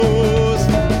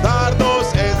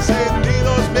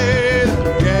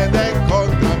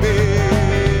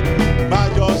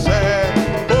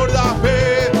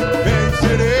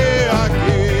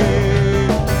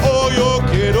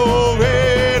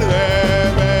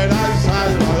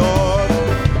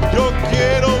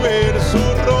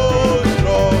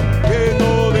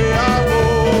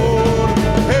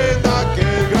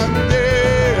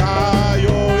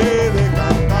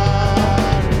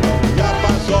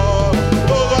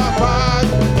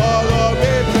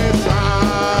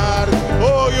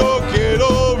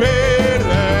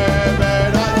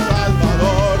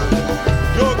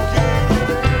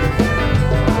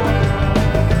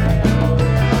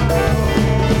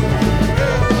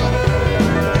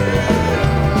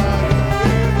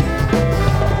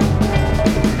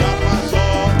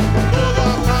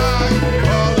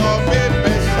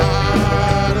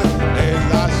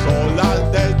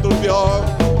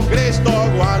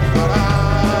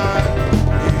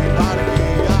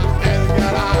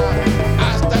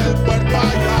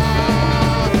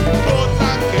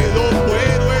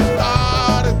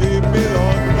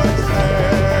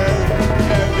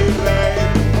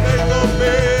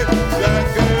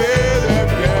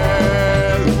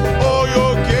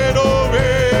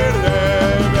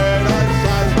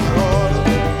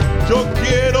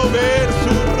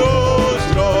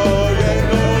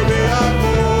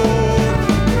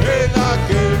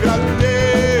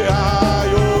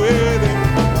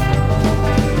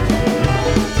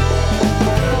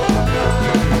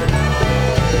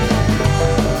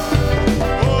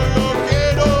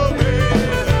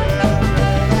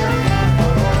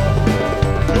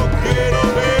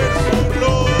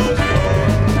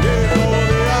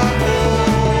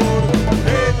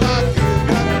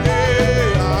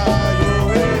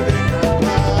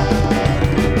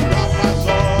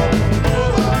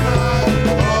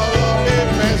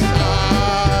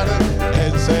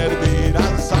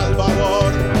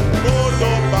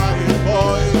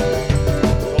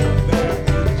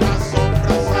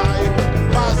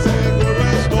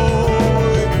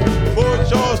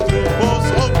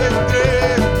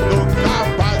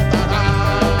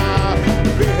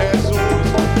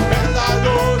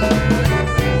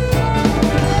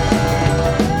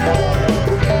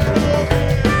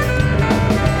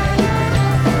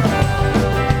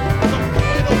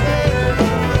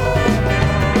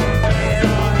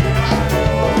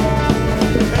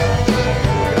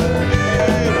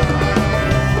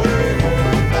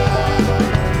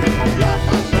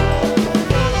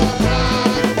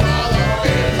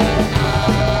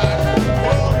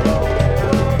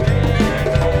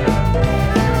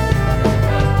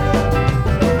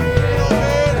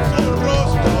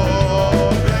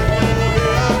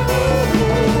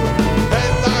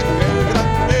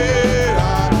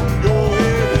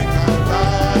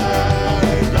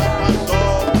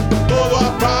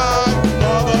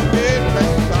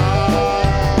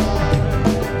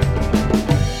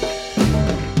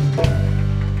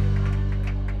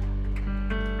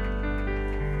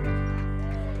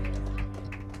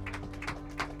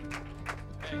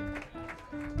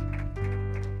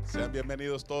Sean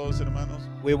bienvenidos todos, hermanos.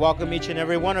 We welcome each and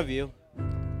every one of you.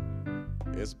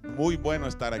 Es muy bueno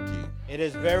estar aquí. It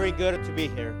is very good to be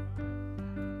here.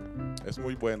 Es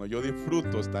muy bueno. Yo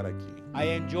disfruto estar aquí. I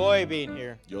enjoy being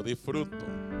here. Yo disfruto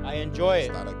I enjoy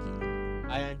it. estar aquí.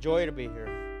 I enjoy to be here.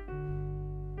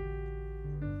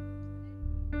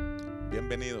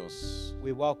 Bienvenidos.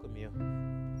 We welcome you.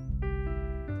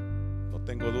 No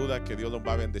tengo duda que Dios los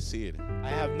va a bendecir. I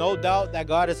have no doubt that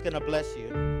God is going to bless you.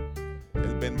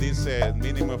 Él bendice el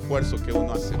mínimo esfuerzo que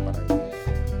uno hace para Él.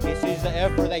 He sees the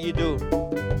effort that you do.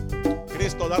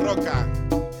 Cristo, la roca.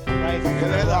 Christ is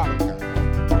Él the es la rock.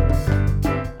 roca.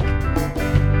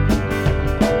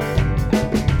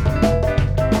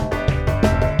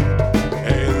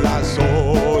 En las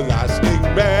olas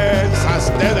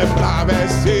inmensas del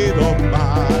embravecido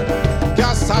mar que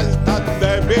asaltan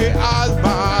de mi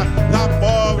alma la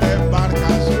pobre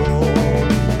embarcación.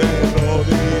 De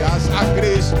rodillas a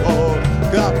Cristo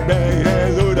clamé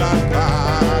el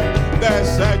huracán,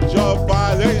 deshecho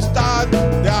para el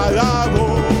instante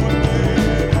alabo.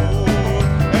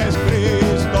 Es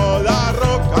Cristo la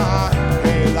roca,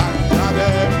 el ancla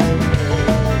de mi fe.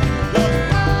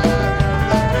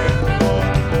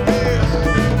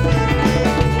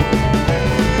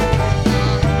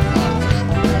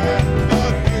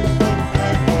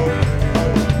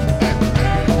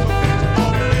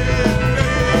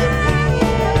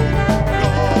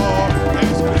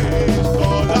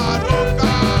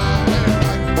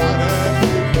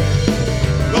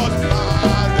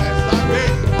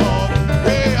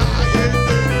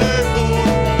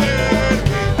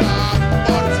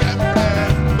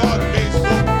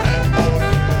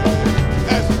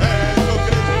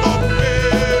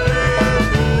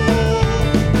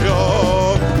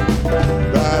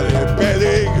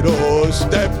 Los mares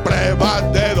de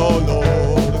pruebas de dolor,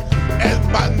 Él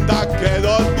manda que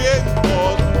los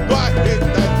vientos no agiten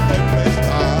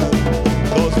tempestad,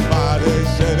 los mares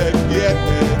se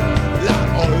detienen, la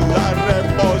ola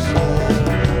reposó.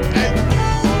 En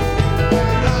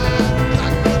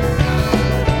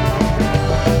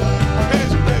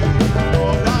es Cristo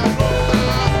la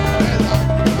roca,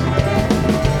 el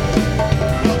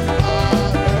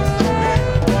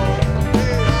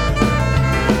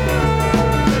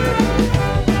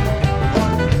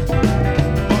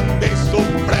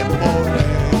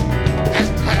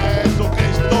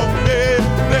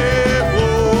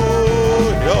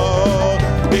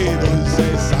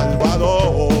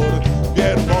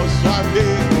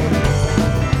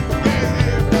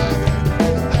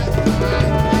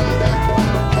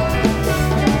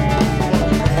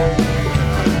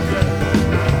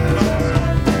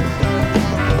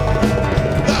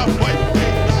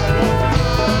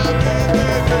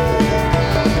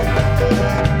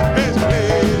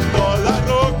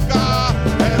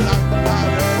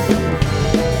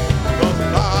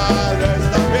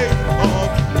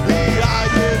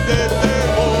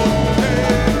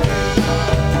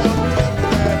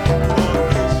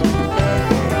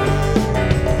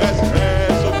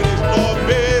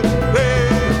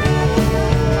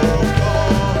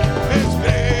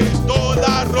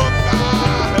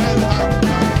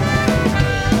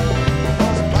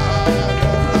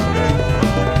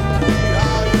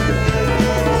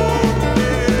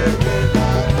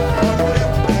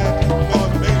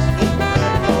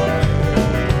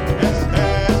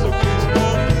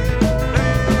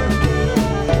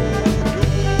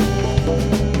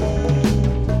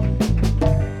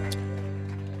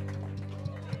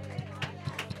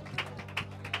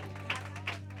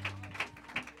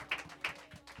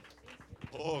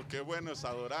Oh, qué bueno es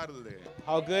adorarle.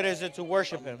 How good is it to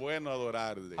worship Tan Him? bueno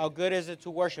adorarle. How good is it to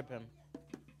worship Him?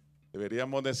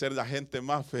 Deberíamos de ser la gente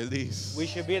más feliz We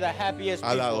should be the happiest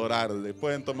al people adorarle.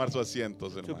 Pueden tomar sus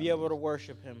asientos, to be able hermano. to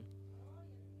worship Him.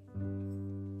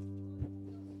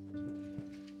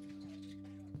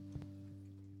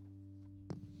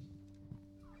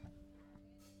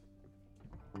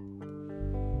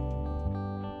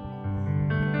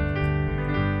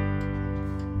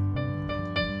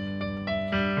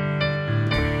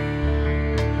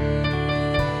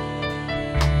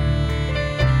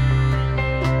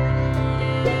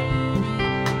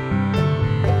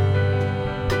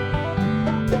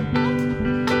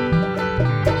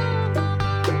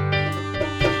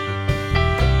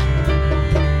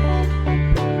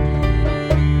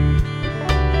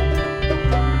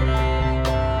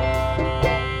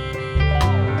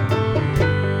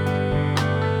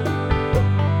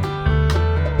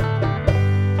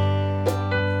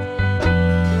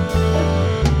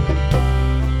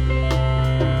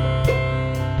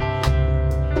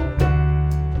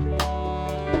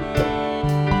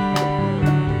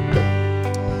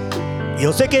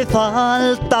 Yo sé que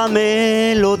falta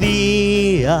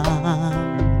melodía,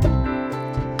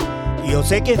 yo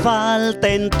sé que falta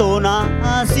entonación,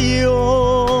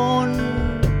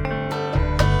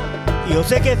 yo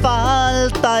sé que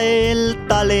falta el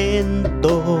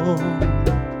talento,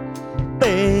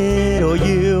 pero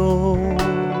yo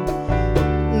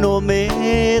no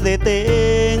me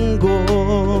detengo.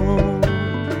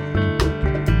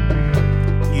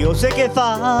 Yo sé que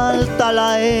falta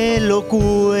la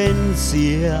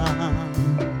elocuencia,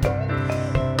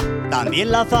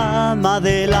 también la fama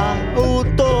del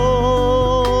autor,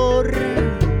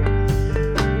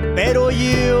 pero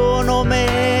yo no me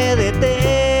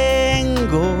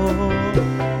detengo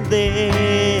de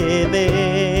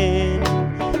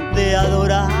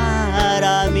adorar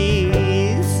a mi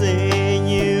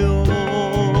Señor.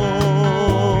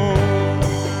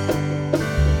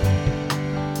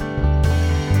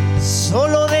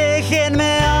 Solo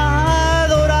déjenme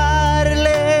adorarle,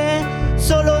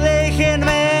 solo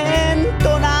déjenme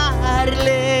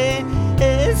entonarle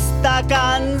esta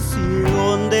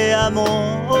canción de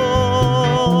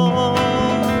amor.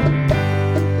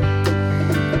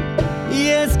 Y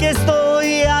es que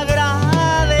estoy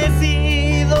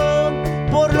agradecido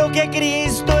por lo que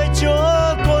Cristo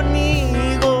echó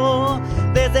conmigo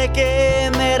desde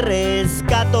que me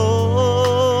rescató.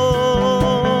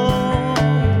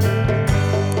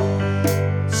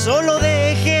 Solo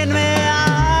déjenme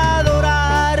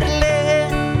adorarle,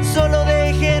 solo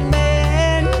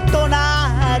déjenme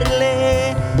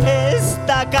entonarle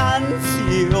esta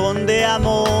canción de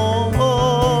amor.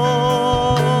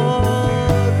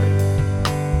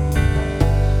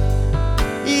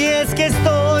 Y es que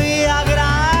estoy agradecido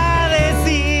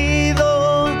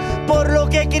por lo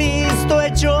que Cristo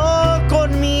echó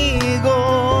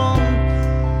conmigo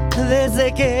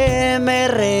desde que me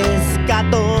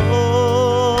rescató.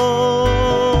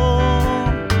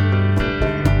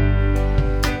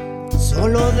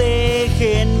 Solo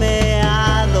déjenme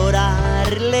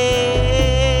adorarle,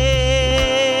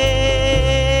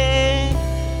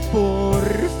 por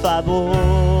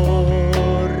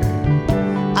favor,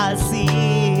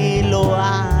 así lo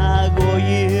hago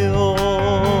yo.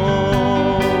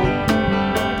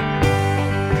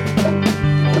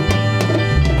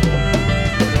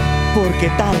 Porque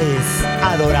tales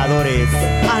adoradores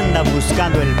anda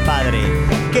buscando el Padre,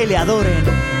 que le adoren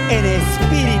en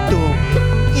espíritu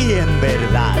y en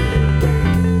verdad.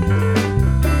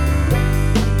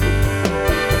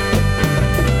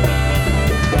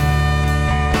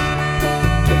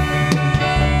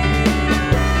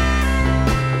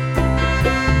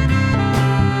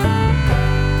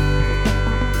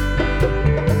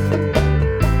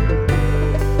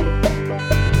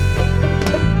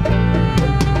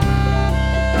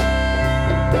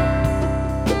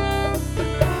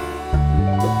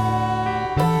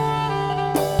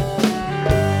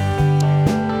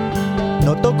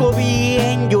 No toco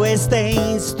bien yo este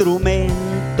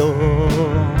instrumento,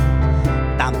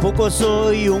 tampoco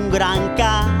soy un gran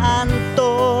cantor,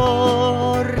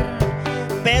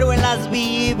 pero en las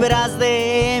vibras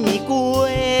de mi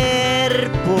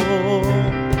cuerpo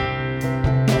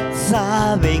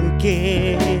saben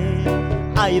que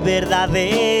hay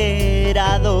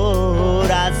verdadera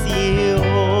adoración.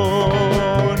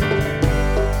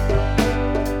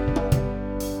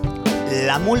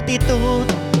 La multitud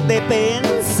de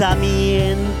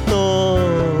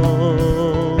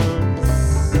pensamientos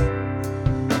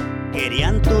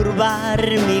querían turbar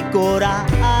mi corazón,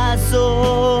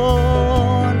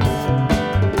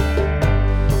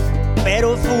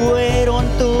 pero fueron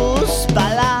tus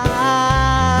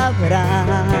palabras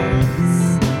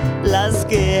las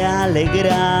que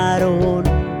alegraron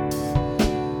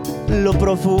lo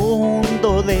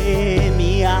profundo de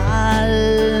mi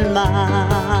alma.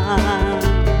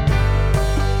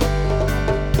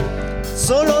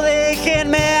 Solo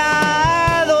déjenme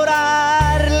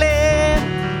adorarle,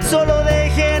 solo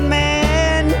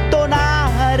déjenme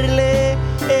entonarle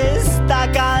esta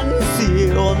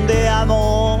canción de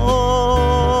amor.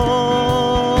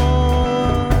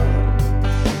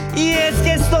 Y es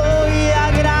que estoy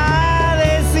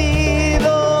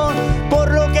agradecido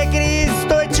por lo que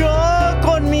Cristo echó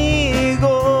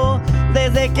conmigo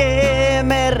desde que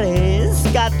me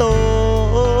rescató.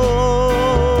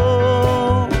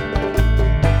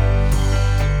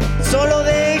 Solo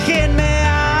déjenme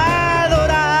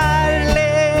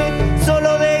adorarle,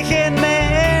 solo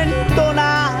déjenme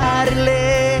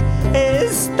entonarle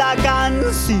esta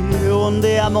canción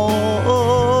de amor.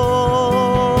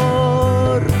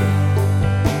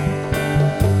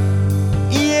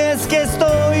 Y es que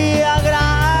estoy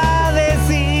agradecido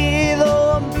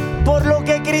por lo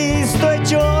que Cristo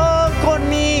echó conmigo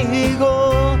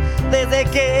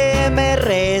que me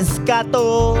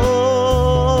rescató.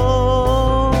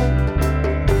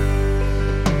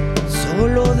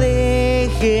 Solo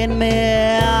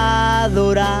déjenme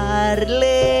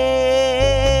adorarle.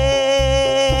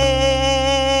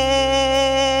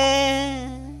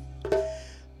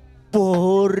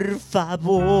 Por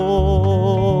favor,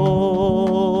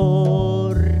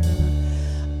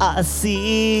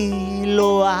 así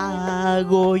lo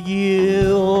hago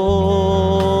yo.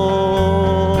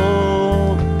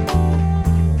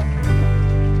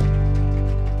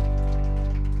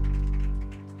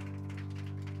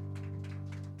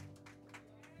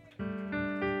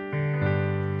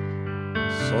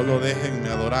 Solo déjenme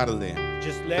adorarle.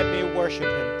 Just let me worship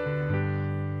him.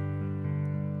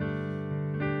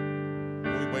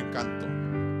 Muy buen canto.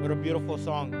 What a beautiful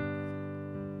song.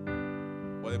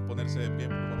 Pueden ponerse de pie,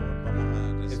 por favor. Vamos a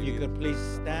If you recibir. could please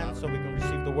stand so we can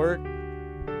receive the word.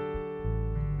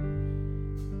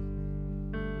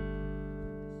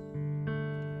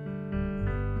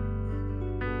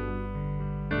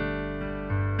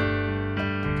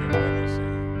 Qué bueno, sí.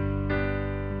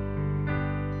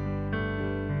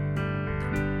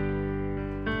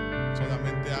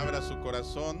 Solamente abra su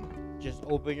corazón. Just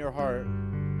open your heart.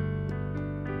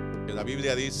 Que la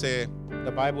Biblia dice,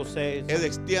 The Bible says Él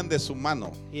extiende su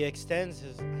mano he extends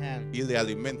his hand y le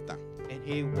alimenta. and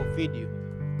he will feed you.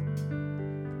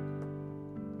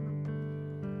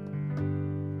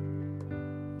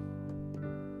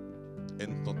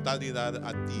 En totalidad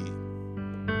a ti.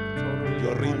 Totally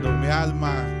Yo upon rindo you. mi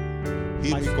alma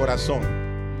y mi corazón.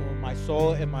 My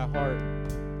soul and my heart.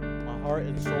 My heart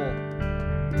and soul.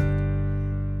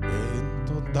 En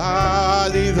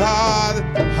totalidad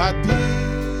a ti.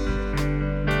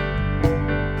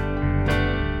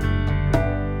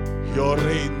 Yo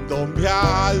rindo mi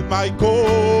alma y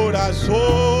corazón.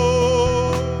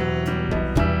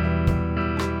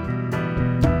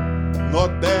 No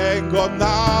tengo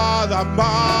nada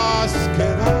más que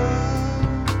dar.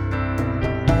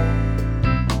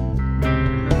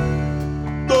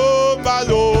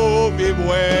 Tómalo, mi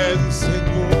buen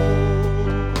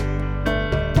Señor.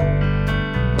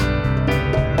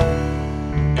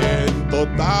 En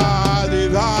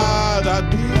totalidad a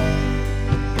ti.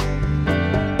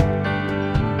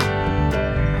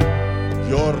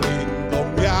 Yo rindo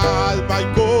mi alma y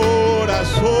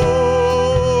corazón.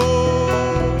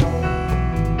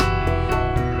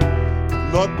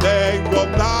 No tengo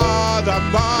nada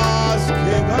más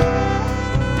que dar.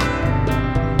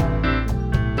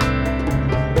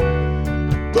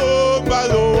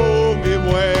 Tómalo, mi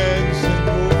buen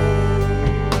Señor.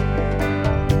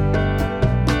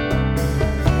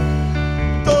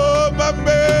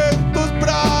 Tómame en tus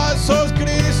brazos,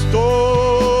 Cristo.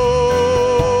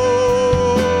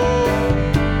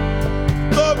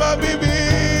 Toma mi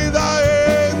vida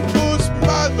en tus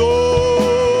manos.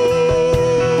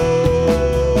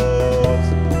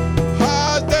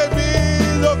 Haz de mí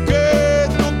lo que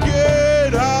tú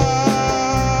quieras.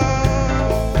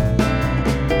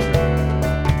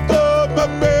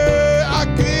 Tómame,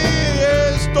 aquí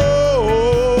estoy.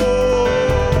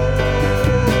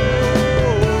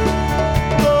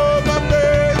 Tómame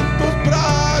en tus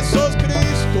brazos,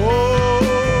 Cristo.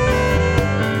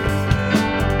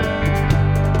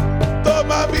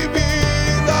 Toma mi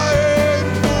vida en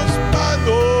tus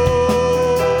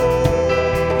manos.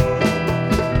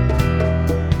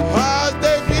 Haz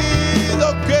de mí lo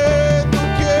que tú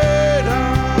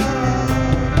quieras.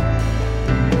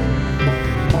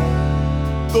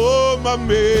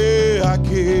 Tómame,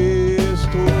 aquí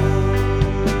estoy.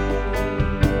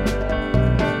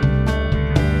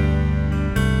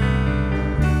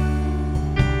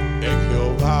 En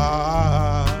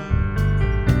Jehová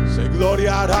se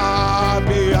gloriará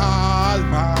mi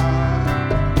alma.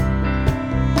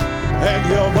 En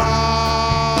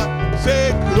Jehová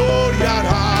se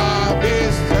gloriará mi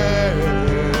ser.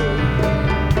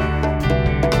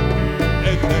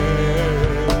 En él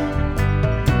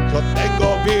yo tengo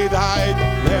vida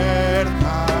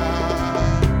eterna.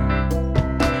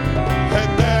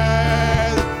 En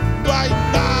él no hay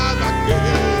nada que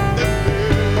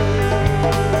temer.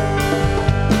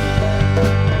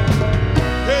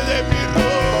 Él es mi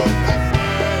roca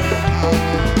eterna,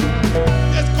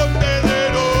 mi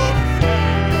escondedero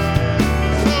fiel.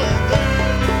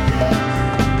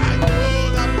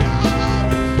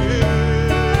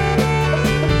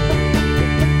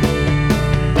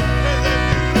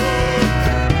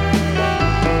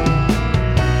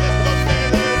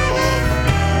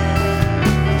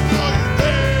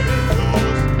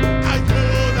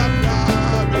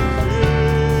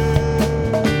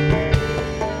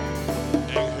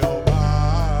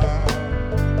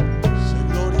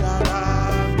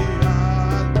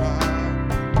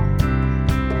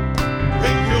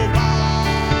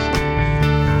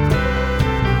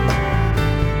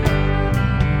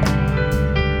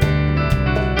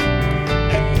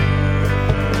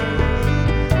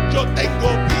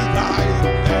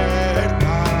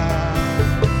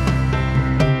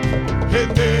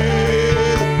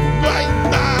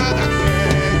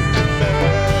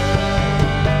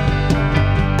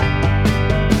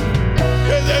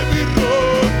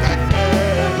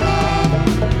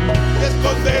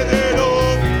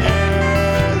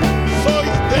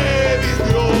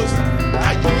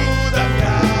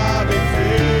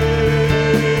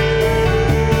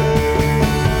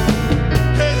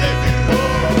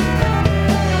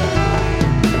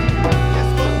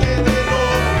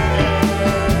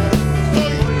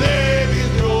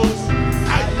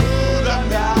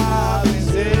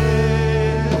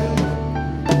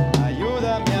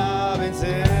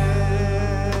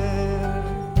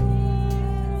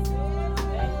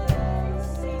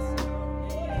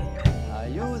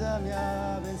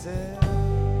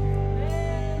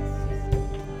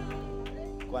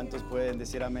 ¿Cuántos pueden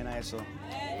decir amén a eso?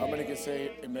 How many can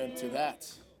say amen to that?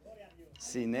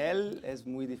 Sin Él es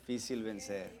muy difícil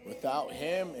vencer. Without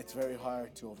him, it's very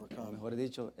hard to O overcome. mejor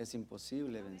dicho, es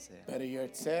imposible vencer. Better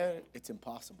yet said, it's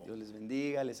impossible. Dios les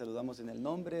bendiga, les saludamos en el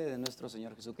nombre de nuestro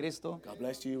Señor Jesucristo. God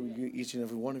bless you, each and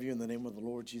every one of you, in the name of the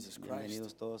Lord Jesus Christ.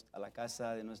 Bienvenidos todos a la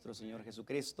casa de nuestro Señor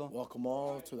Jesucristo. Welcome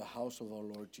all to the house of our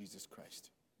Lord Jesus Christ.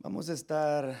 Vamos a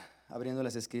estar abriendo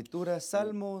las Escrituras,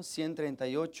 Salmo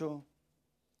 138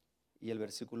 y el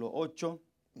versículo 8.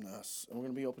 Yes, and we're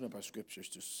going to be opening up our scriptures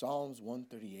to Psalms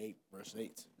 138, verse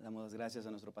 8. Damos las gracias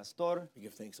a nuestro pastor We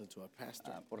give thanks unto our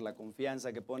pastor por la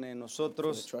confianza que pone en for the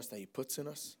nosotros trust that he puts in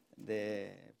us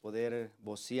de poder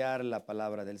vocear la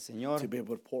palabra del Señor. to be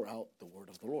able to pour out the word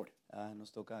of the Lord.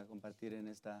 Nos toca compartir en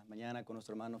esta mañana con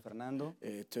nuestro hermano Fernando.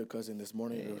 It took us in this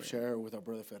morning to share with our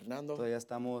brother Fernando. Todavía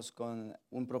estamos con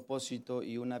un propósito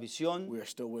y una visión. We are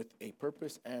still with a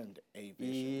purpose and a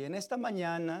vision. Y en esta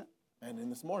mañana And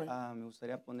in this morning, nos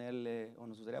gustaría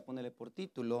ponerle por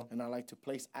título, and I'd like to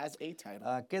place as a title,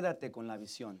 Quédate con la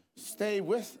visión. Stay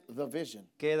with the vision.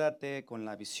 Quédate con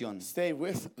la visión. Stay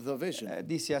with the vision.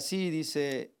 Dice así,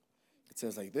 dice, It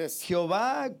says like this: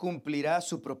 Jehová cumplirá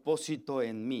su propósito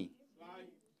en mí.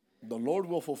 The Lord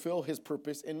will fulfill his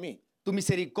purpose in me. Tu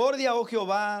misericordia, oh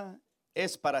Jehová,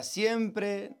 es para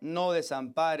siempre, no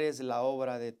desampares la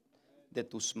obra de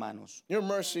tus manos. Your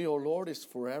mercy, O Lord, is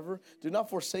forever. Do not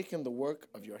forsake the work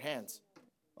of your hands.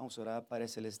 Vamos a orar, Padre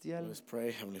Celestial. Let's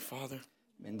pray, Heavenly Father.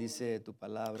 Bendice tu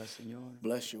palabra, Señor.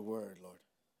 Bless your word, Lord.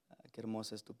 Qué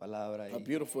hermosa es tu palabra How y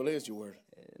beautiful is your word.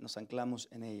 nos anclamos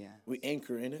en ella. We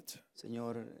anchor in it.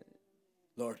 Señor,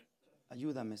 Lord,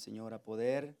 ayúdame, Señor, a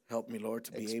poder help me, Lord,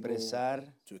 to be able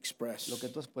expresar to express lo que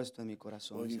tú has puesto en mi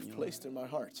corazón, what you've Señor. placed in my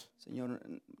heart. Señor,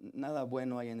 nada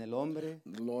bueno hay en el hombre,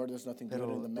 Lord, there's nothing good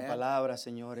pero in the tu man, palabra,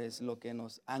 Señor, es lo que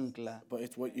nos ancla but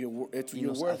it's what it's y your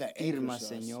nos word that afirma, anchors us,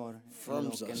 Señor, en lo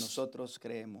firms que us nosotros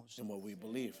creemos. in what we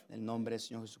believe. En el nombre del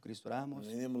Señor Jesucristo oramos.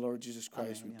 In the name of Lord Jesus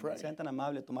Christ, we Amén, pray. amén. Sean tan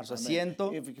amables, tomar su Amen.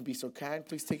 asiento. If you can be so kind,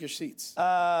 please take your seats.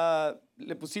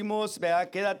 Le pusimos, vea,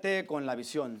 quédate con la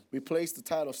visión. We placed the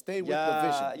title, Stay with the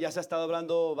Vision. Ya se ha estado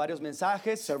hablando varios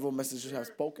mensajes Several messages have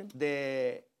spoken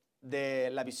de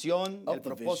la visión, Of del the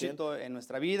propósito en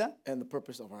nuestra vida. and the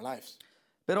purpose of our lives.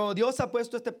 Pero Dios ha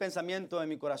puesto este pensamiento en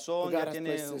mi corazón, But God ya has tiene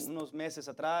placed this- unos meses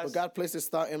atrás. But God placed this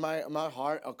thought in my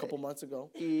heart a couple months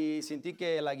ago, Y sentí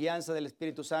que la guianza del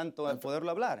Espíritu Santo en poderlo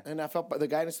hablar. and I felt by the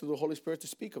guidance through the Holy Spirit to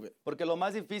speak of it. Porque lo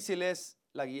más difícil es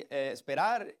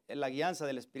esperar la guianza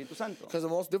del Espíritu Santo. Because the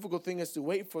most difficult thing is to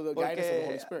wait for the guidance of the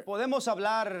Holy Porque Spirit. podemos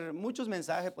hablar muchos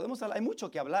mensajes, hay mucho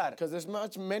que hablar. Because there's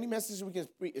many messages we can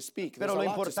speak. Pero There's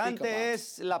lo a lot to speak importante about.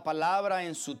 es la palabra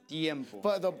en su tiempo,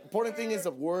 But the important thing is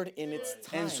the word in its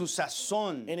time, en su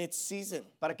sazón, in its season,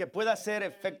 para que pueda hacer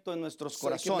efecto en nuestros so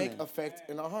it can corazones. make effect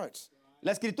in our hearts.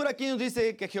 La escritura aquí nos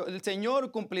dice que el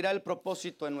Señor cumplirá el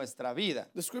propósito en nuestra vida.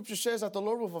 The scripture says that the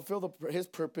Lord will fulfill his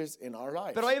purpose in our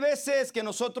lives. Pero hay veces que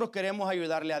nosotros queremos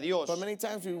ayudarle a Dios. But many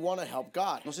times we want to help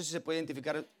God. No sé si se puede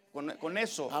identificar con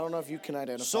eso. I don't know if you can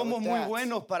identify Somos with muy that.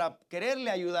 buenos para quererle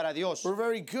ayudar a Dios. We're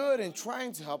very good in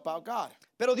trying to help out God.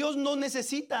 Pero Dios no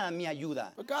necesita mi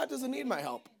ayuda. But God doesn't need my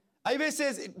help. Hay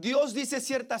veces Dios dice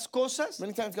ciertas cosas,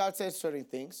 Many times God says certain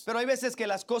things, pero hay veces que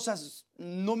las cosas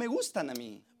no me gustan a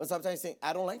mí. but sometimes He's saying,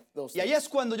 I don't like those Y ahí things. es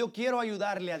cuando yo quiero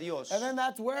ayudarle a Dios, And then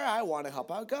that's where I want to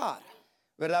help out God.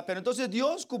 ¿verdad? Pero entonces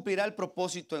Dios cumplirá el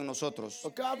propósito en nosotros.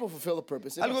 But God will fulfill the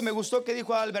purpose in Algo us. me gustó que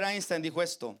dijo Albert Einstein, dijo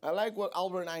esto. I like what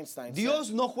Albert Einstein Dios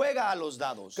said. no juega a los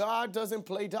dados. God doesn't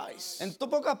play dice. En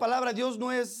pocas palabras, Dios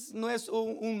no es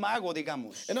un mago,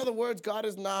 digamos. In other words, God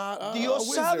is not a Dios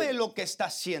wizard. sabe lo que está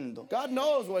haciendo. God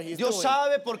knows what He's Dios doing.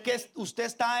 sabe por qué usted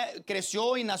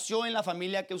creció y nació en la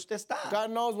familia que usted está. God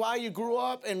knows why you grew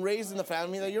up and raised in the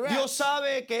family that you're at. Dios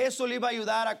sabe que eso le iba a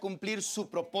ayudar a cumplir su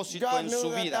propósito God en knew su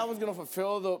that vida. that was going to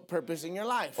fulfill the purpose in your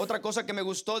life. Otra cosa que me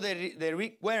gustó de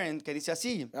Rick Warren, que dice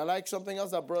así. I like something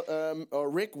else that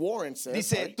Rick Warren said.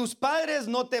 Dice, tus padres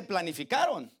no te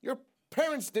planificaron. Your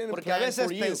parents didn't Porque a plan veces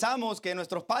for you. pensamos que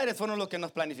nuestros padres fueron los que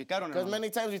nos planificaron. Because hermano. many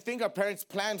times we think our parents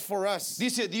planned for us.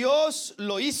 Dice, Dios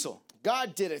lo hizo.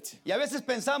 God did it. Y a veces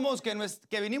pensamos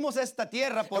que vinimos a esta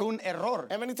tierra por un error.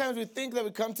 And many times we think that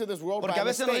we come to this world Porque by a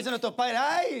veces nos mistake. dicen nuestros padres,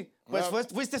 ay, pues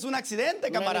fuiste un accidente,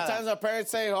 Many times camarada. our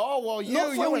parents say, oh, well, No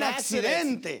fue you're un an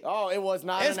accident. accidente. Oh, it was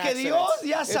not Es an que accident. Dios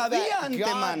ya It's sabía that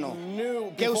antemano God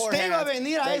knew que usted iba a beforehand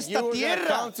venir a that esta you were gonna tierra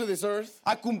come to this earth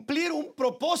a cumplir un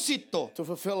propósito. to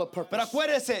fulfill a purpose. Pero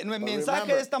acuérdese, mi But mensaje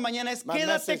remember, de esta mañana es my quédate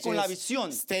message con la is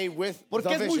visión. Stay with Porque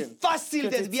the es muy vision. fácil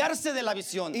 'Cause it's desviarse de la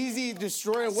visión. easy to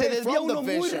destroy Se away desvía from the uno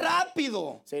muy vision.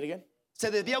 rápido. Say it again. se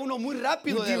desvía uno muy You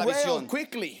rápido de la derail visión.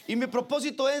 quickly. Y mi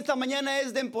propósito esta mañana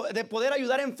es de poder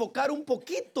ayudar a enfocar un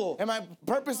poquito. And my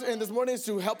purpose in this morning is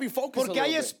to help you focus Porque a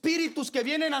hay little bit. espíritus que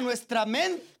vienen a nuestra Because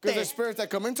mente there's spirits that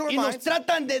come into our y nos minds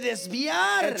tratan de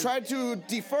desviar. and try to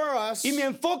defer us. Y mi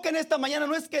enfoque en esta mañana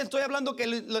no es que estoy hablando que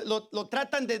lo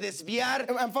tratan de desviar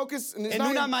And focus is en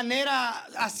not una in- manera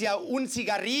hacia un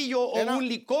cigarrillo o un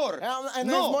licor. And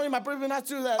this No, morning, my purpose is not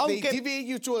to that they Aunque deviate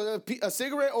you to a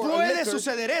cigarette or a puede liquor.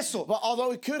 suceder eso. But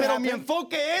although it could Pero happen, mi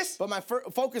enfoque es but my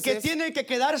focus que is tiene que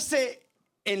quedarse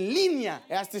en línea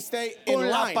it has to stay in con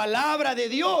la line palabra de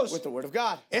Dios. with the Word of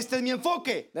God. Este es mi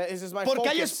enfoque. That is my Porque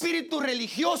hay focus. espíritus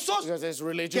religiosos Because there's que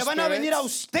religious van a venir a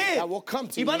spirits usted that will come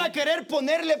to y van you a querer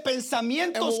ponerle and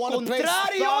pensamientos will want to place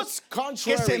contrarios thoughts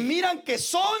que se contrary miran que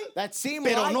son, that seem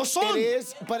pero like no son, it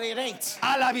is, but it ain't.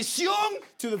 a la visión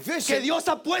To the que vision Dios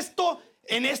ha puesto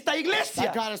en esta that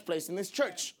iglesia. God has placed in this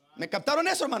church. ¿Me captaron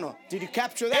eso, hermano? Did you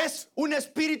capture that? Es un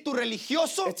espíritu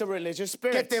religioso It's a religious que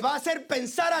spirit te va a hacer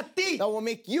pensar a ti that will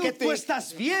make you que tú think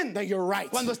estás bien that you're right.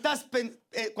 cuando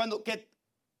que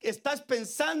estás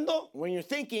pensando When you're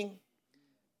thinking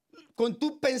con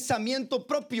tu pensamiento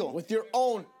propio. with your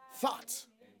own thoughts.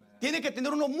 Tiene que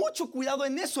tener uno mucho cuidado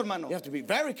en eso, hermano. You have to be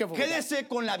very careful with that. Quédese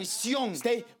con la visión.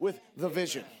 Stay with the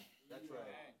vision.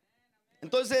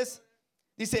 Entonces,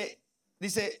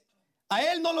 dice, a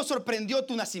él no lo sorprendió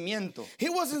tu nacimiento. He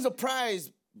wasn't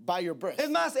surprised by your birth. Es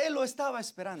más, él lo estaba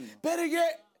esperando. Better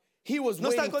yet, he was ¿No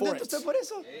está waiting for contento it. usted por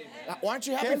eso? Aren't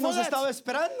you Que happy él for nos estaba that?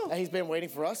 esperando. That he's been waiting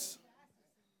for us?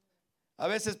 A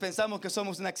veces pensamos que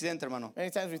somos un accidente, hermano. Many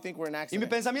times we think we're an Y mi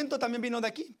accident. pensamiento también vino de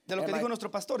aquí, de lo que Am I- dijo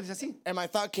nuestro pastor, dice así. And my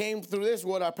thought came through this,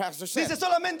 what our pastor said. Dice,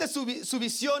 solamente su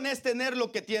visión es tener lo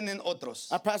que tienen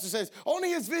otros. Our pastor says, only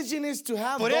his vision is to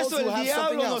have Por those eso who el have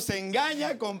something diablo else. nos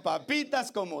engaña con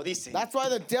papitas, como dicen. That's why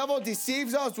the devil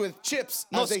deceives us with chips,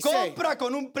 as Nos they say. compra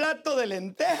con un plato de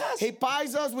lentejas He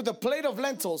buys us with a plate of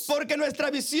lentils porque nuestra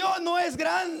visión no es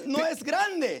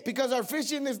grande. because our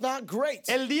vision is not great.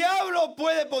 El diablo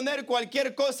puede poner cualquier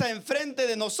cosa enfrente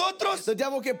de nosotros The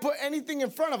devil can put anything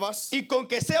in front of us, y con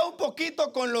que sea un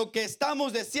poquito con lo que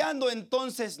estamos deseando,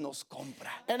 entonces nos compra.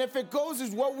 and if it goes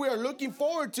is what we are looking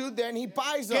forward to, then he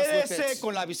buys us with Quédese it.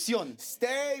 con la visión.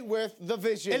 Stay with the El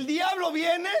vision. diablo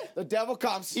viene The devil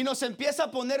comes y nos empieza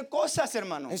a poner cosas,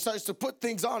 hermano. and starts to put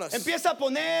things on us. Empieza a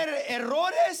poner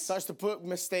errores Starts to put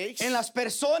mistakes en las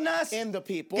personas in the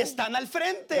people que están al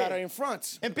frente. that are in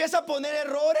front. Empieza a poner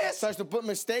errores Starts to put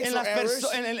mistakes en, or errors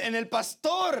en el pastor.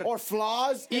 or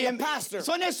flaws Y in the pastor.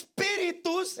 son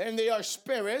espíritus And they are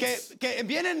spirits que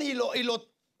vienen y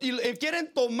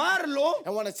quieren tomarlo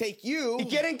and want to take you y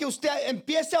quieren que usted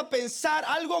empiece a pensar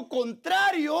algo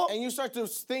contrario and you start to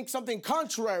think something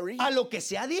contrary a lo que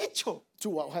se ha dicho. to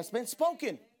what has been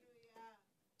spoken.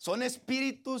 Son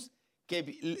espíritus que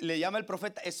le llama el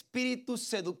profeta espíritus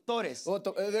seductores.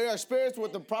 There are spirits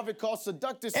what the prophet calls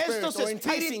seductive spirits Estos or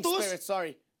enticing espíritus- spirits.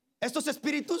 Sorry. Estos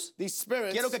espíritus, These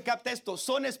spirits, quiero que capte esto,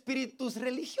 son espíritus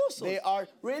religiosos. they are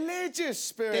religious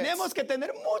spirits. Tenemos que tener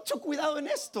mucho cuidado en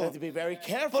We esto. have to be very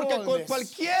careful Porque in con this.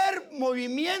 cualquier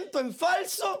movimiento en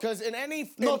falso, Because in any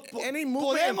movement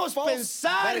podemos false,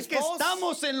 that pensar is que false,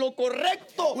 estamos en lo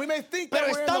correcto, we may think pero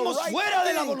that we're in the estamos right fuera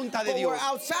de la thing, voluntad de but we're Dios.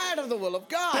 outside of the will of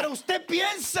God. Pero usted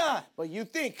piensa But you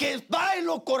think que va en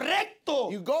lo correcto,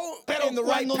 you go pero in the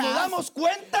right cuando nos path, damos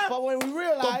cuenta, but when we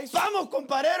realize, topamos con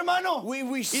pared, hermano, we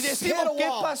y hit decimos, a ¿qué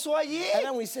wall. pasó allí? And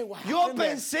then we say, what Yo happened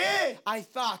there? pensé I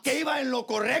thought que iba en lo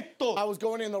correcto, I was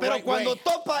going in the pero right cuando way.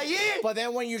 topa allí, But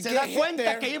then when you se get da hit cuenta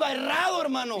there, que iba errado,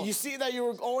 hermano. you see that you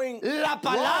were going La wrong.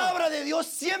 palabra de Dios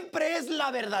siempre es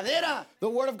la verdadera. The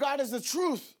word of God is the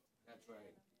truth.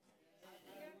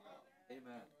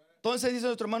 Entonces dice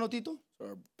nuestro hermano Tito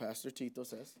Or Pastor Tito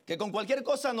says, que con cualquier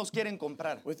cosa nos quieren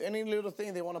comprar. with any little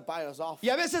thing they want to buy us off. Y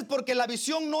a veces porque la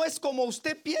visión no es como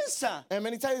usted piensa. And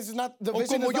many times it's not the O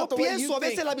vision como is yo not the way pienso, you a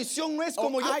veces think. la visión no es Or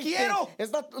como yo I think. quiero.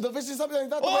 It's not the vision. Something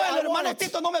not the Oh, way el I want hermano it.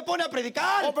 Tito no me pone a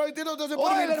predicar. Oh, Brother Tito doesn't Oh,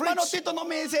 put me el in hermano preach. Tito no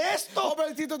me dice esto. Oh,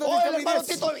 Brother Tito doesn't Oh, tell el me hermano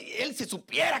this. Tito, él si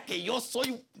supiera que yo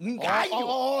soy un Oh, gallo.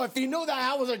 oh, if he knew that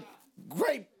I was a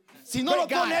great, Si no lo great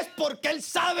guy. pone es porque él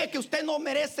sabe que usted no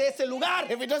merece ese lugar.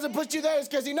 If he doesn't put you there, it's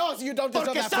because he knows you don't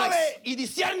deserve Porque that place. sabe y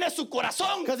discierne su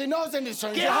corazón. Because he knows in his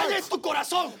 ¿Qué your hay en heart. tu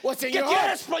corazón? What's in ¿Qué your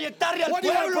quieres heart? proyectarle al What do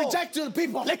you want to pueblo? project to the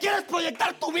people? ¿Le quieres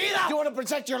proyectar tu vida? Do you want to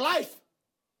project your life?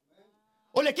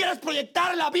 ¿O le quieres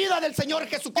proyectar la vida del Señor Or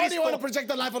do you Jesucristo? want to project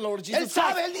the life of the Lord Jesus Él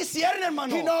sabe, Christ? él discierne,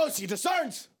 hermano. He knows, he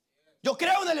discerns. Yo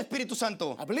creo en el Espíritu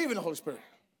Santo. I believe in the Holy Spirit.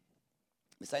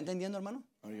 ¿Me está entendiendo, hermano?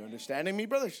 Are you understanding me,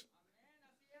 brothers?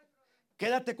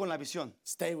 Quédate con la visión.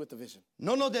 Stay with the vision.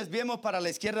 No nos desviemos para la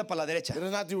izquierda, para la derecha. It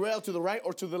does not derail to the right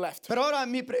or to the left. Pero ahora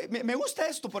me gusta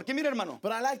esto, porque mira, hermano,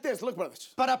 But I like this. Look,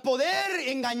 brothers. para poder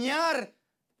engañar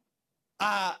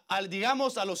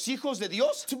digamos, a los hijos de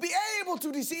Dios, To be able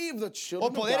to deceive the o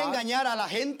children poder of God engañar a la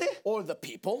gente, or the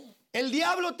people, el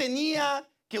diablo tenía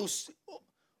que,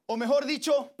 o mejor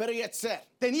dicho, better yet said,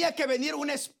 tenía que venir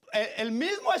el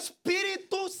mismo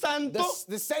Espíritu Santo,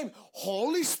 the same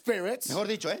Holy Spirit, mejor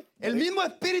dicho, el mismo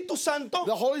Espíritu Santo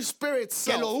the Holy Spirit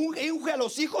que lo self, unge a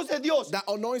los hijos de Dios that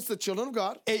anoints the children of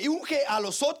God e unge a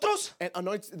los otros. and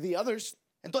anoints the others.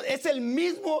 Entonces es el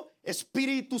mismo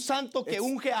Espíritu Santo que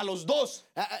unge a los dos.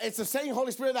 It's the same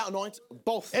Holy Spirit that anoints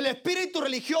both. El espíritu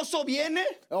religioso viene,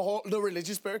 The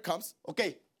religious spirit comes. ok,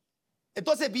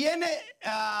 entonces viene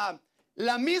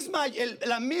la misma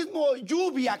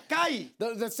lluvia cae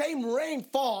The same rain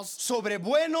falls sobre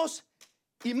buenos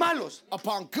y malos.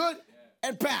 upon good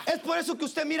and bad. Es por eso que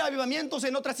usted mira avivamientos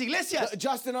en otras iglesias. The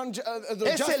just and the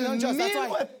Es just el and unjust. That's mismo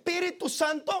why Espíritu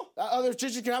Santo other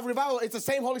churches can have revival. It's the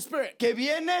same Holy Spirit que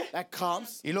viene that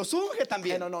comes y los unge and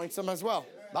también. anoints them as well.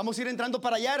 Vamos a ir entrando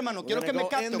para allá, hermano. Quiero que me Go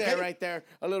capte, in there, ¿ok? right there,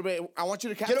 a little bit. I want you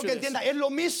to capture Quiero que this. entienda, es lo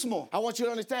mismo. I want you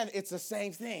to understand it's the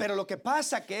same thing. Pero lo que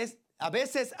pasa que es, a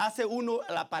veces hace uno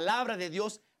la palabra de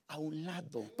Dios a un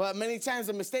lado. But many times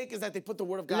the mistake is that they put the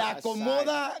word of God La aside.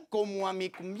 acomoda como a mí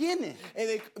conviene.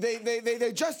 And they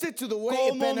adjust it to the way Como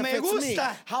it me benefits me,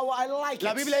 gusta. how I like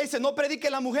La it. Biblia dice, no predique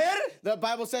la mujer. The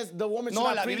Bible says the woman should No,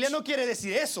 not la preach. Biblia no quiere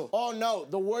decir eso. Oh no,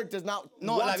 the word does not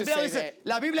No, want la to Biblia say dice, that.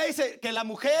 la Biblia dice que la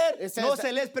mujer It says no that-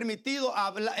 se le es permitido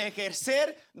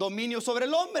ejercer dominio sobre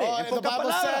el hombre. En The pocas Bible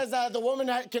palabras. says that the woman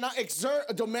cannot exert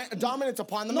a dominance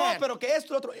upon the No, man. pero que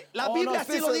esto otro. La Oh, Biblia no, así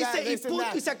this lo or dice that, y this and punto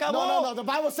that. y se acabó. No, the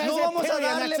Bible says No it, vamos a period,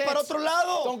 darle that's para it. otro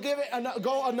lado. Don't give it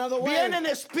go another way. Vienen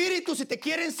espíritus y te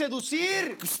quieren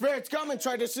seducir. Spirits come and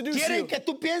try to seduce Quieren you. que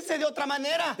tú pienses de otra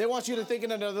manera. They want you to think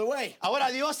in another way.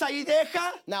 Ahora Dios ahí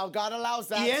deja Now God allows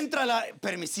that, y entra la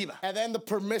permisiva. and then the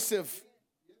permissive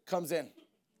comes in.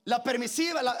 La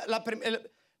permisiva,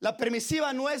 la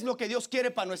permisiva no es lo que Dios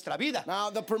quiere para nuestra vida. Now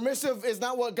the permissive is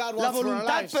not what God La wants for our voluntad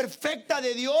lives. perfecta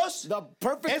de Dios The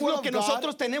perfect es will lo of que God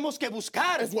nosotros tenemos que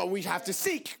buscar. is what we have to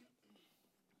seek.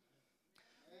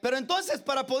 Pero entonces,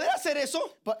 para poder hacer eso,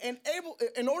 But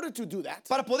in order to do that,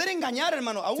 para poder engañar,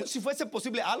 hermano, aun si fuese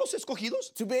posible a los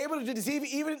escogidos, to be able to deceive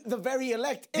even the very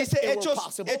elect, if dice it were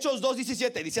possible. Hechos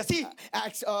 2:17, dice así: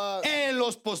 Acts, en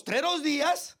los postreros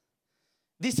días,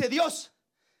 dice Dios,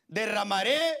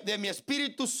 derramaré de mi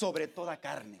espíritu sobre toda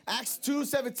carne. Acts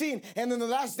 2:17, and in the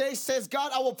last days says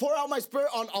God, I will pour out my spirit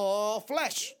on all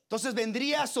flesh. Entonces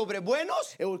vendría sobre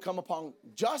buenos It would come upon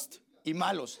just y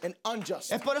malos. and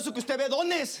unjust. Es por eso que usted ve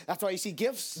dones. That's why you see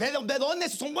gifts. Ve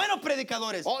dones, son buenos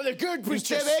predicadores. Oh, they're good Y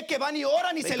preachers. usted ve que van y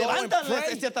oran y They se go and levantan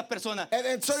pray. ciertas personas.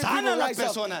 And certain Sanan people las rise up,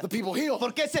 personas. the people heal.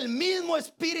 Porque es el mismo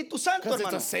Espíritu Santo, Because it's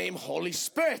hermano. the same Holy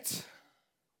Spirit.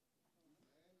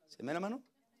 ¿Se me, hermano?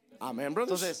 Amen,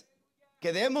 brothers. Entonces,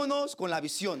 quedémonos con la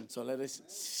visión. So let us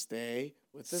stay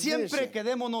with the Siempre vision.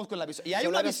 quedémonos con la visión. Y hay So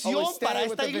una let us visión always stay para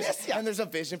with esta the vision. iglesia. And there's a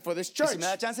vision for this Y church. si me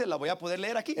da chance, la voy a poder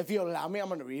leer aquí. If you allow me, I'm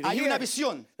going to read it Hay here. una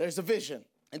visión. There's a vision.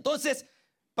 Entonces,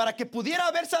 para que pudiera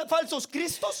haber falsos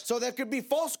cristos, So there could be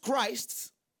false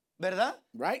Christs, ¿verdad?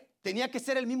 right? Tenía que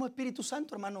ser el mismo Espíritu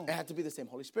Santo, hermano. It had to be the same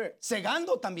Holy Spirit.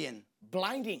 Cegando también.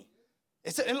 Blinding.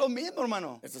 Es lo mismo,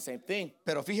 hermano. It's the same thing.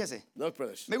 Pero fíjese, Look,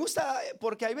 brothers. me gusta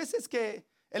porque hay veces que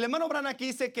el hermano Branham aquí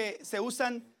dice que se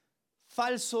usan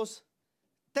falsos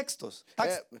textos.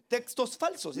 Textos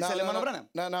falsos, dice el hermano Branham.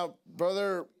 Now,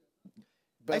 brother.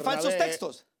 Hay falsos Bernabé,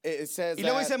 textos. It says Y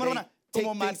luego that dice el hermano they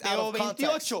Branham, como take things out Mateo of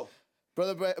context. 28.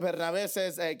 Brother Bernabé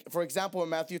says, for example, in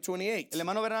Matthew 28. El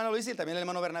hermano Branham lo dice y también el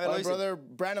hermano Bernabé lo dice. Brother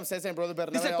Branham says, and Brother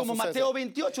Bernabé Dice como also says Mateo it.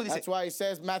 28, dice. That's why he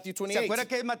says Matthew ¿Se 28. acuerda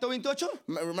que es Mateo 28?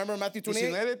 Remember Matthew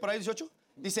 28? 19, por ahí 18.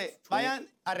 Dice, vayan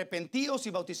arrepentidos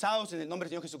y bautizados en el nombre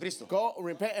del Señor Jesucristo. Go,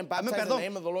 repent, and baptize in the perdón.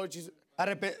 name of the Lord Jesus.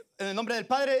 En el nombre del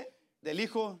Padre, del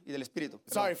Hijo y del Espíritu.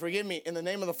 Perdón. Sorry, forgive me. In the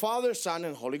name of the Father, Son,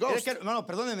 and Holy Es Ghost. que, hermano,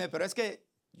 perdóneme, pero es que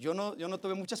yo no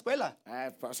tuve mucha escuela.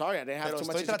 Sorry, I didn't have Pero too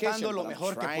much estoy education. tratando lo But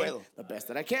mejor I'm que trying puedo. the best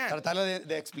that I can. Tratar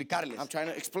de explicarles. I'm trying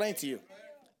to explain to you.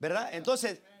 ¿Verdad?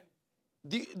 Entonces,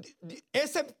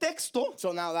 ese texto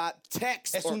So now that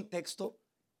text es un texto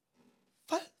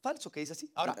falso, que dice así.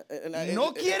 Ahora, And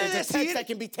no quiere it's a text decir that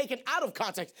can be taken out of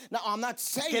context. Now, I'm not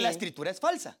que la saying escritura es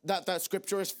falsa. that the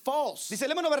scripture is false. Dice el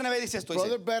hermano Bernabé, dice esto,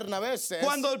 Brother dice, Bernabé says,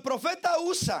 cuando el profeta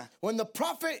usa when the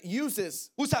prophet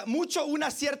uses mucho una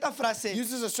cierta frase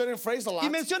a certain phrase a lot, y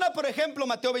menciona, por ejemplo,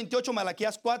 Mateo 28,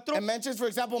 Malaquías 4, and mentions, for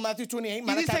example, Matthew 28,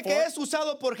 y dice Malachi que 4, es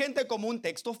usado por gente como un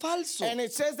texto falso. and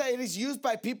it says that it is used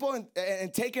by people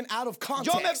and taken out of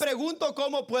Yo me context. pregunto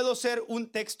cómo puedo ser un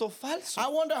texto falso. I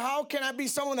wonder how can I be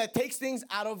someone that takes things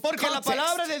out of Porque la context?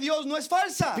 palabra de Dios no es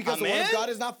falsa. Because the word Amén. of God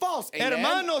is not false. Amen.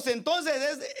 Hermanos, entonces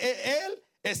él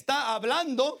está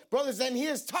hablando Brothers, then he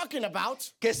is talking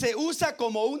about que se usa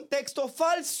como un texto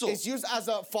falso. it's used as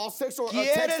a false text or a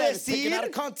Quiere text that is taken decir- out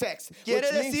of context. Quiere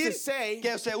Which means to decir say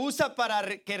que se usa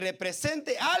para que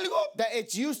represente algo that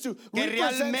it's used to que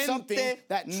represent something realmente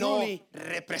that no truly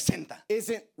representa.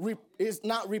 is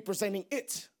not representing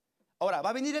it. Ahora,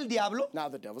 va a venir el diablo Now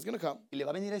the devil's going to come y le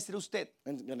va a venir a decir a usted,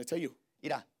 and going to tell you,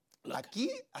 mira, aquí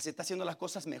se está haciendo las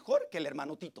cosas mejor que el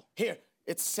hermano Tito. here,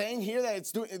 it's saying here that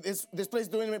it's doing this place is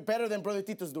doing it better than Brother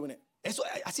Tito's doing it. Eso,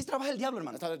 así trabaja el diablo,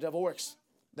 hermano, That's how the devil works.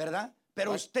 ¿verdad?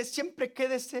 Pero usted siempre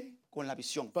quédese con la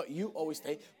visión. But you always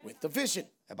stay with the vision.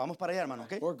 Vamos para allá, hermano,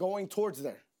 ¿ok? We're going towards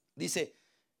there. Dice,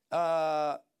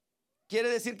 quiere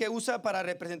decir que usa para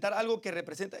representar algo que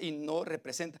representa y no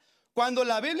representa. Cuando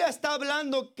la Biblia está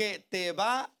hablando que te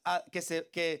va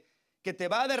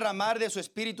a derramar de su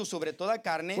espíritu sobre toda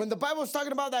carne, When the Bible is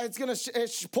talking about that it's going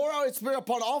to pour out its spirit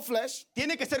upon all flesh,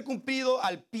 tiene que ser cumplido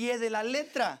al pie de la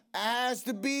letra. has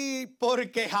to be,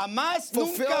 Porque jamás,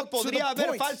 Fulfilled nunca to the podría haber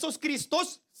point. falsos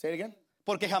cristos. say it again,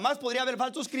 Porque jamás podría haber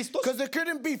falsos cristos. because there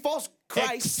couldn't be false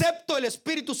Christ Excepto el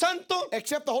Espíritu Santo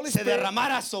except the Holy se Spirit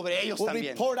derramara sobre ellos will be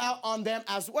también. poured out on them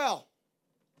as well.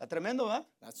 Está tremendo, ¿verdad?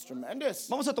 That's tremendous.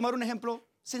 Vamos a tomar un ejemplo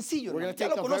sencillo, We're hermano. going to Ya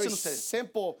take lo a very conocen ustedes.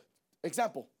 simple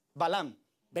example. Balaam.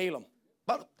 Balaam.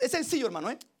 Es sencillo, hermano,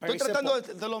 ¿eh? Very Estoy tratando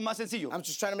de lo más sencillo. I'm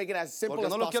just trying to make it as simple Porque as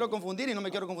no lo quiero possible. confundir y no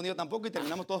me quiero confundir tampoco y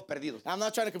terminamos todos perdidos. I'm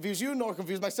not trying to confuse you nor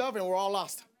confuse myself, and we're all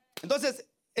lost. Entonces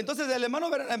el hermano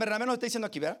Bernabé nos está diciendo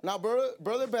aquí, ¿verdad? Now,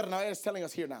 Brother Bernabé is telling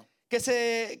us here now.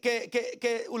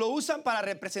 Que lo usan para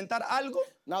representar algo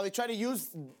Now, they try to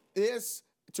use this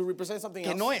to represent something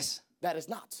que else no es. that is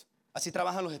not. Así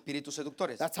trabajan los espíritus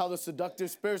seductores. That's how the seductive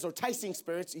spirits or enticing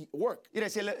spirits work. Mire,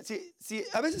 si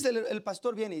a veces el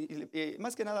pastor viene y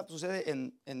más que nada sucede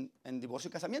en divorcio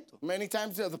y casamiento. Many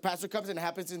times the pastor comes and it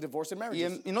happens in divorce and Y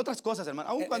marriages. en otras cosas, hermano.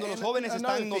 Aún cuando los jóvenes And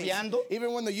other están things. noviando,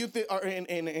 Even when the youth are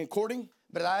in courting,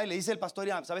 ¿verdad? Y le dice el pastor,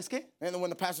 ya, ¿sabes qué? and then when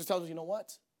the pastor tells you, you know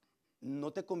what?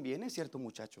 No te conviene cierto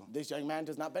muchacho. This young man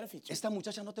does not benefit you. Esta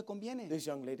muchacha no te conviene. This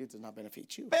young lady does not benefit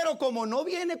you. Pero como no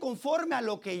viene conforme a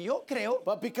lo que yo creo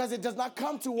But because it does not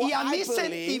come to y what a I mis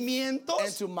believe sentimientos,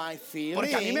 and to my feelings,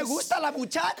 porque a mí me gusta la because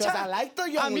muchacha, I like the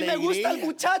young a mí me lady, gusta el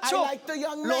muchacho, I like the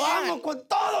young lo man. hago con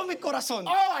todo mi corazón.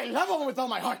 Oh, I love him with all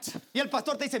my heart. Y el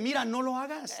pastor te dice, mira, no lo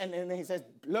hagas. And then he says,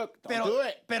 look, don't Pero, do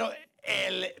it.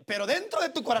 pero dentro de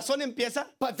tu corazón empieza.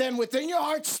 But then within your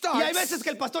heart starts. Y hay veces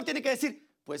que el pastor tiene que decir,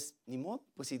 pues ni modo,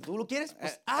 pues si tú lo quieres,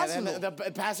 pues and hazlo. then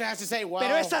the pastor has to say, well,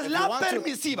 Pero esa es if la you want to,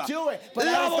 permisiva. do it. But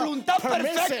La that is the voluntad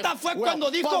permissive perfecta fue will. cuando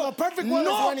But dijo, the perfect will is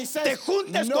no when he says, te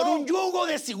juntes no, con un yugo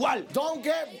desigual. don't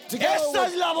get together Esa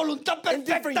es with la voluntad in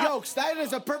different perfecta. yokes. That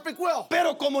is a perfect will.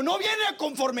 Pero como no viene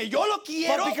conforme yo lo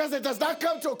quiero, But because it does not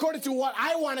come to according to what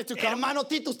I want it to come. hermano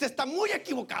Tito, usted está muy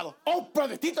equivocado. Oh,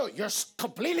 Brother Tito, you're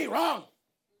completely wrong.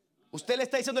 Usted le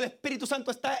está diciendo al Espíritu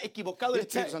Santo, está equivocado el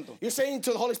Espíritu Santo. You're saying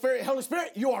to the Holy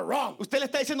Spirit, you are wrong. Usted le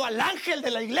está diciendo al ángel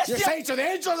de la You're iglesia saying to the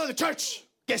angels of the church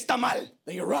que está mal.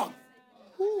 that you're wrong.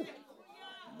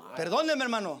 Perdóneme,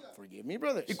 hermano. Forgive me,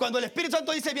 brothers. Y cuando el Espíritu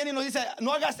Santo viene y nos dice,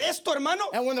 no hagas esto, hermano,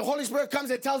 And when the Holy Spirit comes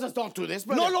and tells us, don't do this,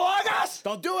 brother. no lo hagas.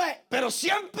 Don't do it. Pero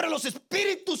siempre los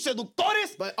espíritus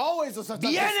seductores But always the seductive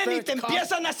vienen y spirits te come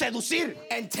empiezan a seducir.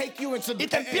 and take you into Y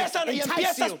te empiezan y entice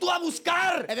empiezas you. tú a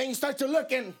buscar And then you start to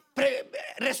look and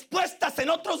respuestas en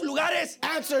otros lugares.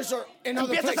 answers are in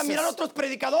other Empiezas a places. mirar otros You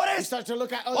predicadores. start to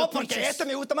look at other Oh, porque preachers. este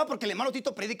me gusta más porque el hermano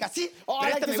Tito predica así. Oh,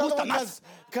 I Pero like este me this other gusta one más.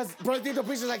 because Brother Tito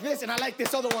preaches like this, and I like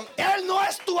this other one. Él no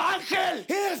es tu ángel.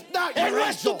 He is not Él your no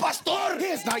es tu angel. pastor.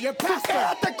 He is not your Tú pastor.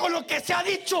 quédate con lo que se ha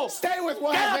dicho. Stay with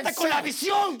what has Quédate been con la said.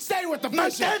 visión. Stay with the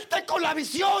vision. Mantente con la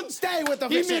visión. Stay with the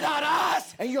Y vision.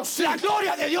 mirarás And you'll see la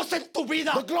gloria de Dios en tu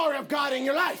vida. the glory of God in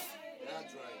your life.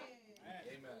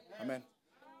 Amen.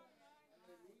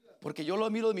 Porque yo lo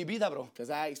miro de mi vida, bro.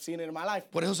 Because I've seen it in my life.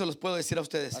 Por eso se los puedo decir a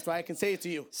ustedes. That's why I can say it to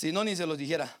you. Si no, ni se los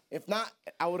dijera. If not,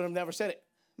 I would have never said it.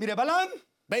 Mire, Balaam.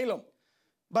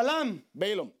 Balaam.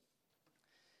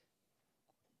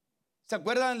 ¿Se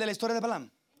acuerdan de la historia de Balaam?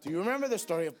 Do you remember the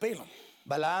story of Balaam?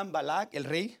 Balaam, Balac, el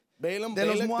rey Balaam, de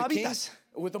los Balak, the king moabitas.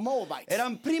 with the Moabites.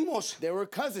 Eran primos, They were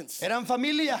cousins. eran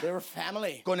familia They were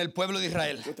family con el pueblo de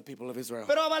Israel. with the people of Israel.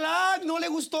 Pero a Balac no le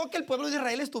gustó que el pueblo de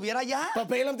Israel estuviera allá. But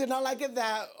Balaam did not like it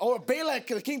that, or Balak,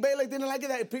 King Balak didn't like it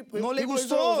that people, No le people of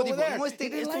Israel gustó. was over Dijo, there. no, He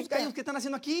didn't estos like gallos that. que están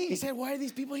haciendo He aquí, said, why are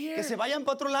these people here? que se vayan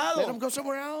para otro Let them lado. go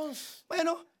somewhere else.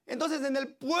 Bueno, entonces en el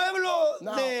pueblo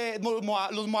No. de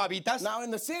los moabitas Now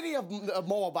in the city of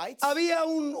Moabites, había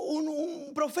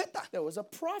un profeta there was a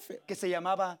prophet, que se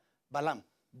llamaba Balaam.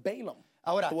 Balaam.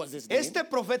 Ahora, was his name. este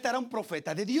profeta era un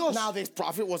profeta de Dios. Now this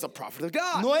prophet was a prophet of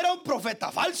God. No era un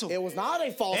profeta falso. It was not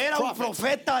a false Era un prophet.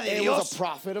 profeta de It Dios. was a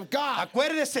prophet of God.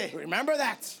 Acuérdese, Remember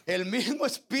that. el mismo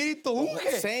espíritu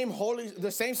unge,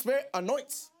 The same spirit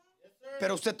anoints.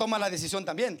 pero usted toma la decisión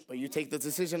también. But you take the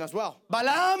decision as well.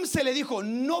 Balaam se le dijo,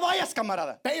 no vayas,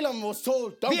 camarada. Balaam was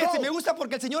told, don't Fíjese, me go. gusta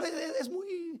porque el Señor es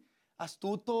muy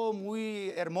astuto, muy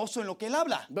hermoso en lo que él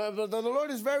habla. But the Lord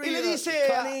is very Y le dice,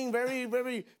 cunning, very,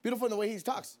 very beautiful in the way he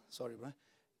talks. Sorry, bro.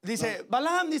 Dice,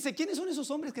 Balaam dice, ¿quiénes son esos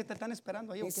hombres que te están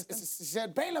esperando ahí? ¿O He qué están?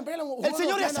 said, Balaam, who El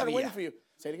Señor ya are waiting sabía. for you?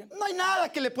 Say it again. No hay nada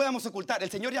que le podamos ocultar. El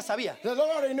Señor ya sabía. The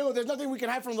Lord already knew. There's nothing we can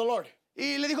hide from the Lord.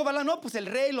 Y le dijo Balaam, no, pues el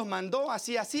rey los mandó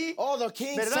así, así. Oh, the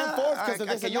king sent ¿Verdad? forth because of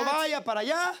A this que and yo that. vaya para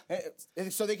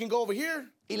allá. So they can go over here.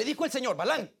 Y le dijo el Señor,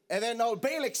 Balaam. And then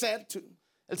Balak said to,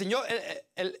 El Señor,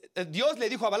 el Dios le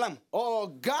dijo a Balaam,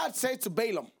 God said to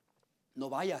Balaam, no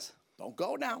vayas, don't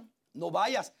go now. no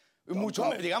vayas. Mucho,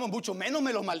 go. digamos, mucho menos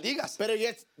me los maldigas. Better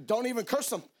yet, don't even curse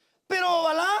them. Pero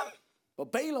Balaam,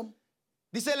 But Balaam,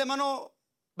 dice el hermano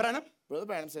Branham, Brother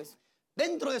Branham says,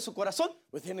 dentro de su corazón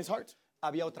within his heart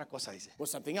había otra cosa, dice. was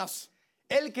something else.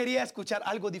 Él quería escuchar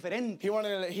algo diferente. He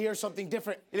wanted to hear something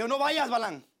different. Y le dijo, no vayas,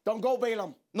 Balaam, Don't go,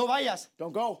 Balaam. no vayas.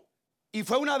 Don't go. Y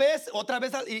fue una vez, otra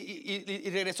vez, y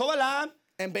regresó Balaam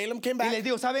And Balaam came y les back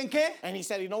dijo, ¿saben qué? and he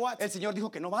said, you know what? El Señor dijo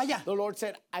que no vaya. The Lord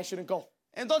said, I shouldn't go.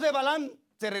 Entonces Balaam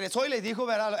se regresó y les dijo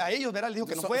 ¿verdad? A ellos, ¿verdad? Les dijo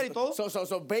que no fuera y todo.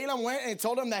 So Balaam went and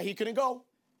told him that he couldn't go.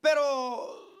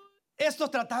 Pero estos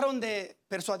trataron de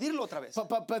persuadirlo otra vez.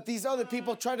 But these other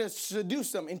people tried to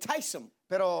seduce him, entice him.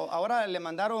 Pero ahora le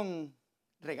mandaron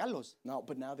regalos. No,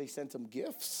 but now they sent him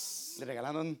gifts. Le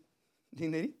regalaron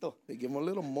dinerito. They give him a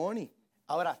little money.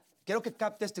 Ahora, quiero que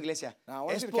capte esto, iglesia. Now, I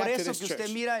want Es you to por capture eso this que usted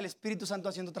church. mira el Espíritu Santo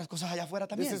haciendo otras cosas allá afuera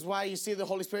This también. is why you see the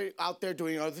Holy Spirit out there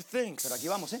doing other things. Pero aquí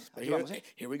vamos, ¿eh? But Aquí vamos, ¿eh?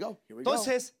 here we go. Here we go.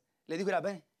 Entonces, le dijo, mira,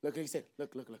 ven, Look, he said,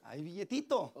 look. hay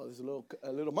billetito, Oh, there's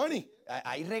a little money.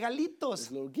 hay regalitos.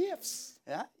 There's little gifts.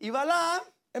 ¿Ya? Y Balaam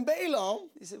And Balaam,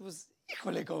 dice, pues,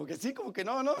 híjole, como que sí, como que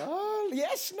no, ¿no? oh,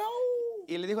 yes, no.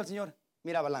 Y le dijo al Señor,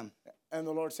 mira, Balaam, And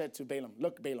the Lord said to Balaam,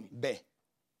 look, Balaam, ve.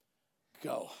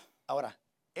 go. Ahora,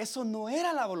 eso no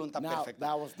era la voluntad Now, perfecta.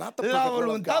 that was not the La perfect will of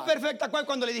voluntad God. perfecta fue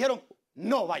cuando le dijeron,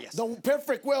 no vayas. The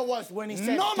perfect will was when he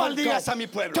said, No don't maldigas go. a mi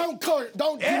pueblo. Don't do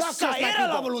not curse Esa my era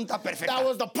la people. voluntad perfecta. That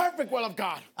was the perfect will of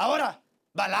God. Ahora,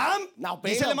 Balaam, Now,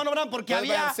 dice el Balaam, hermano Balaam, porque Brother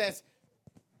había Balaam says,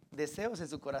 deseos en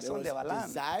su there corazón was de Balaam.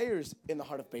 desires in the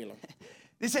heart of Balaam.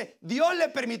 Dice, Dios le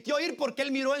permitió ir porque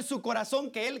él miró en su corazón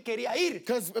que él quería ir.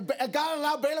 Because God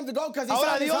allowed Balaam to go because he saw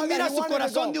Ahora in his Dios heart mira that he su wanted to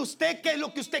corazón go. de usted, qué es lo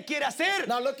que usted quiere hacer.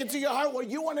 Now look into your heart what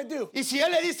you want to do. Y si él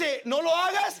le dice, no lo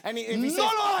hagas, And if he no says, lo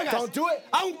hagas. don't do it,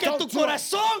 Aunque don't tu do it.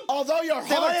 corazón Although your te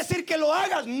va a heart decir que lo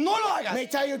hagas, no lo hagas. may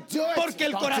tell you do it, Porque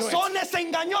el don't do corazón it. es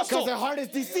engañoso. Because the heart is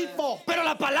deceitful, Pero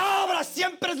la palabra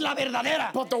siempre es la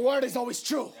verdadera. but the word is always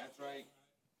true.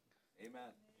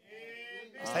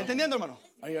 ¿Está entendiendo, hermano?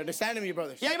 Are you understanding me,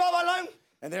 brothers? Y ahí va Balaam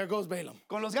And there goes Balaam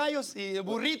con los gallos y el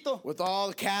burrito. with all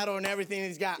the cattle and everything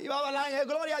he's got. Y va Balaam,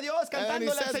 gloria a Dios, And he cantándole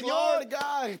al says, Señor. glory to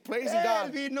God, he's praising Él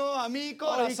God. vino a mi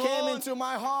Oh, he came corazón, into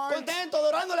my heart. contento,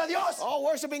 adorándole a Dios. Oh,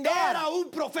 worshiping Era God. un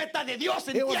profeta de Dios,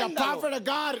 He was a entiéndalo. prophet of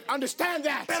God. Understand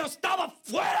that. Pero estaba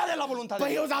fuera de la voluntad de But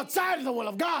he Dios. was outside of the will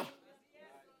of God.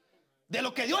 De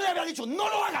lo que Dios le había dicho, no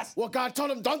lo hagas. What God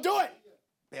told him, don't do it.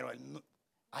 Pero él no-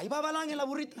 ahí va Balaam en la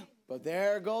burrita. But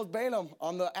there goes Balaam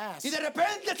on the ass. Y de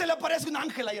repente se le aparece un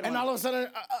ángel ahí, And hermano. all of a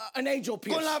sudden, an angel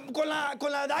Con appears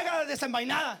la daga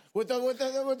desenvainada. with the sword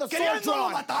Queriéndolo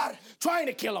drawn, matar. trying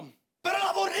to kill him. Pero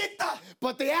la burrita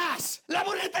But the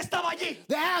burrita estaba allí.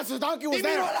 the donkey was Y miró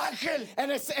there. al ángel.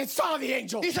 And it saw the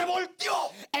angel Y se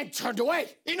volteó. and turned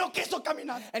away Y no quiso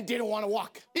caminar. and didn't want to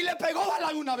walk. Y le pegó a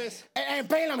Balaam una vez. And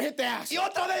Balaam hit the ass. Y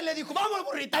otra vez le dijo, vamos,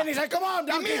 burrita. And he said, come on,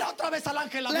 Y donkey. mira otra vez al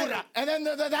ángel, la burra. And then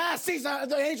the ass sees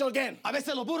the angel again. A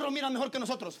veces los burros miran mejor que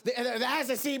nosotros. The ass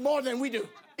they see more than we do.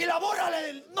 Y la burra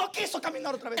no quiso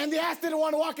caminar otra vez. And the ass didn't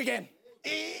want to walk again.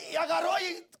 Y agarró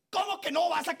y, ¿cómo que no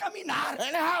vas a caminar?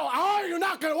 And how are you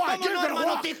not going to walk? ¿Cómo You're no, going to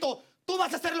hermano walk. Tito? Tú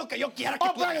vas a hacer lo que yo quiera que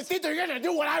Oh, tú brother hagas. Tito, you're going to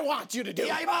do what I want you to do. Y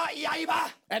ahí va.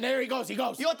 And there he goes. Y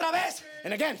otra vez.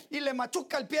 And again. Y le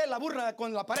machuca el pie la burra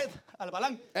con la pared al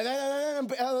Balán. And then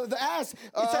the ass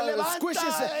Y se levanta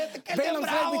squishes que Balaam's leg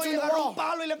bravo y between the agarró un wall.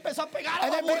 palo y le empezó a pegar a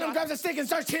And la then Balaam burra. grabs a stick and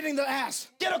starts hitting the ass.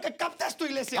 Quiero que captes tu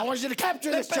iglesia. I want you to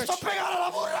capture Le this church. empezó a pegar a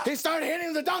la burra. He started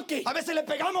hitting the donkey. A veces le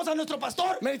pegamos a nuestro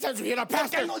pastor. Many times we hit our Porque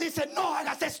pastor. él nos dice, no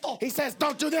hagas esto. He says,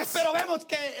 don't do this. Pero vemos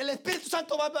que el Espíritu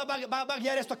Santo va a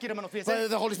guiar esto aquí, hermano. Fíjese. But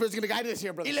the Holy Spirit's going to guide this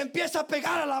here, Y brother. le empieza a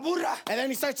pegar a la burra. And then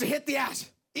he starts to hit the ass.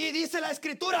 Y dice la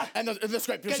escritura And the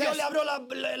scripture que Dios says. le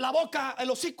abrió la boca, el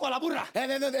hocico a la burra.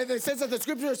 And then it says that the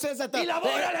scripture says that Y la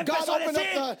burra le God empezó a opened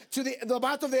decir, up to the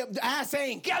mouth of the ass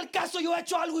saying, ¿Qué al caso yo he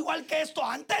hecho algo igual que esto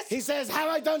antes? he says, have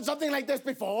I done something like this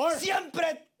before?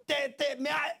 Siempre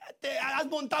te has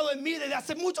montado en mí desde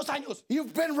hace muchos años.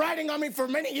 You've been riding on me for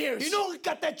many years. Y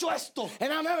nunca te he hecho esto.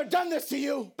 And I've never done this to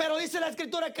you. Pero dice la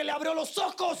escritura que le abrió los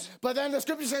ojos. But then the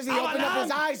scripture says he A opened up his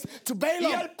Balaam. eyes to Y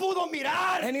Balaam. él pudo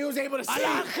mirar And he was able to see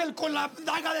al ángel con la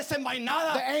daga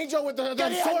desenvainada. the angel with the sword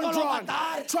Queriéndolo drawn,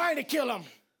 matar. trying to kill him.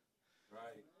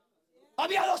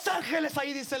 Había dos ángeles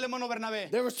ahí, dice el hermano Bernabé.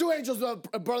 There was two angels,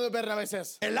 Brother Bernabé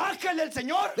says. El ángel del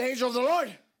Señor The angel of the Lord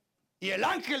y el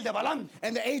ángel de Balaam.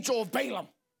 and the angel of Balaam.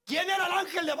 ¿Quién era el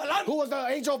ángel de Balaam? Who was the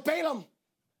angel of Balaam?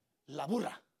 La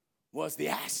burra. Was the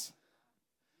ass.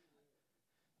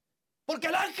 Porque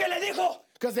el ángel le dijo,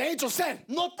 Because the angel said,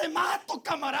 no te mato,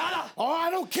 camarada, oh, I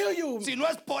don't kill you si no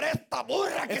es por esta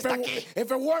burra que está aquí.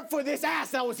 if it weren't for this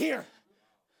ass that was here.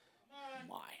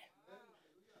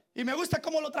 Y me gusta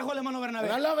cómo lo trajo el hermano And I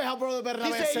Bernabé. love it how Brother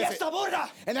Bernabé Dice, y says it. esta burra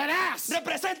And that ass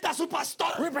representa a su pastor,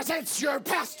 represents your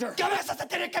pastor. que a veces se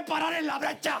tiene que parar en la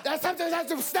brecha That sometimes has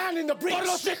to stand in the breach por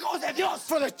los hijos de Dios.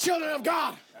 for the children of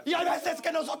God. Y hay veces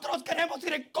que nosotros queremos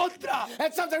ir en contra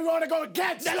And sometimes we want to go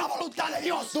against de la voluntad de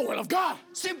Dios. the will of God.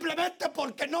 Simplemente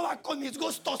porque no va con mis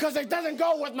gustos. Because it doesn't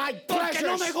go with my Porque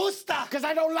no me pleasures. gusta. Because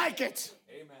I don't like it.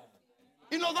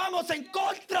 Y nos vamos en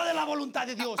contra de la voluntad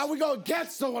de Dios. And we go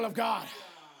against the will of God.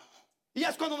 Y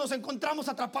es cuando nos encontramos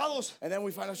atrapados. And then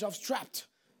we find ourselves trapped.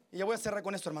 Y ya voy a cerrar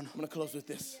con esto, hermano. I'm going to close with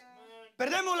this.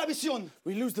 Perdemos la visión.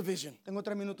 We lose the vision. Tengo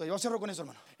 3 minutos. Yo cierro con eso,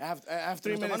 hermano. I have 3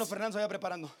 Nuestro hermano minutes. Fernando se vaya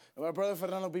preparando. Our brother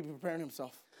Fernando will be preparing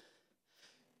himself.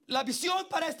 La visión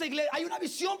para esta iglesia. Hay una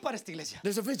visión para esta iglesia.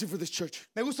 There's a vision for this church.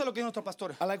 Me gusta lo que dice nuestro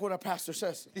pastor. I like what our pastor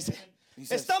says. Dice, He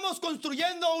says, estamos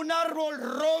construyendo un árbol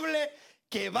roble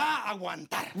que va a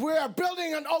aguantar. we are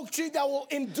building an oak tree that will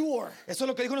endure. Eso es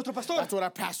lo que dijo nuestro pastor. That's what our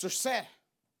pastor said.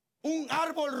 Un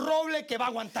árbol roble que va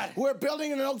a aguantar. We're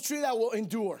building an oak tree that will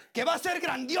endure. Que va a ser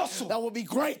grandioso. That will be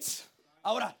great.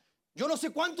 Ahora, yo no sé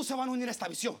cuántos se van a unir a esta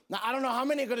visión. Now, I don't know how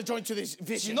many are going to join to this Si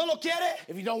vision. no lo quiere,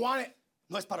 If you don't want it,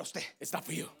 no es para usted. it's not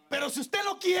for you. Pero si usted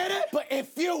lo quiere, But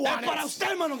if you es want para it, usted,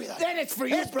 hermano Vidal. then it's for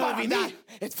you, Es brother para Vidal. mí.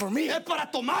 It's for me. Es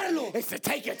para tomarlo It's to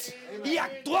take it y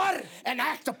actuar. and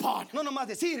act upon. No nomás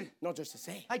decir, Not just to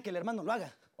say, ay, que el hermano lo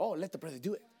haga. oh, let the brother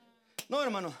do it. No,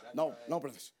 hermano. No,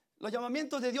 brothers. Los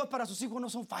llamamientos de Dios para sus hijos no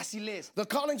son fáciles. The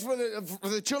callings for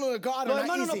the children of God Los are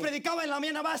not hermanos nos easy. predicaban en la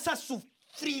mañana, vas a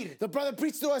sufrir. The brother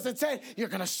preached to us and said, you're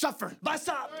going to suffer.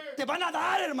 Te van a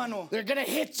dar, hermano. They're going to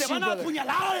hit Te you, van a brother.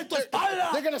 apuñalar en tu espalda.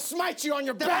 They're going to smite you on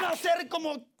your Te van a back. hacer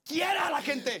como quiera la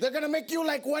gente. They're going to make you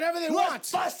like whatever they No want.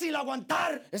 es fácil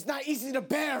aguantar. It's not easy to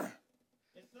bear.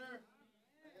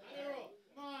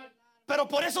 Pero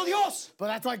por eso Dios. But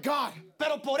that's why God.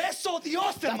 Pero por eso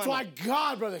Dios, That's hermano. why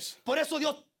God, brothers. Por eso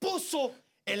Dios puso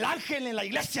el ángel en la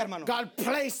iglesia, hermano. God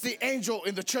placed the angel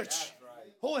in the church.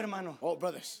 Oh, hermano. Oh,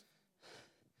 brothers.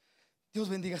 Dios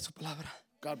bendiga su palabra.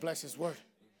 God bless his word.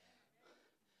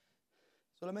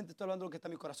 Solamente estoy hablando de lo que está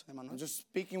en mi corazón, hermano. I'm just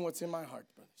speaking what's in my heart,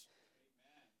 brothers.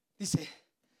 Dice,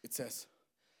 It says,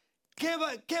 ¿qué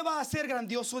va a ser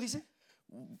grandioso? Dice.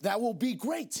 that will be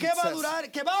great. Que It va a says.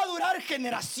 durar, que va a durar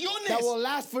generaciones. That will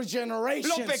last for Lo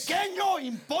generations. pequeño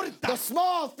importa. The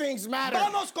small things matter.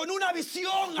 Vamos con una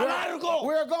visión a largo.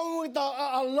 We're going with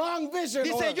a long vision.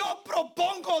 Dice, yo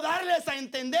propongo darles a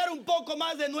entender un poco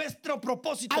más de nuestro I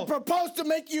propósito. propose to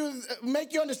make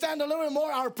you understand a little bit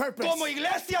more our purpose. Como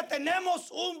iglesia tenemos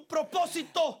un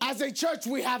propósito. As a church,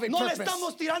 we have a No le purpose.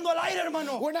 estamos tirando al aire,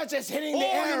 hermano. We're not just hitting the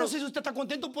Oh, yo air. no sé si usted está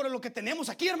contento por lo que tenemos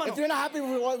aquí, hermano. If you're not happy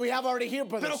with what we have already here,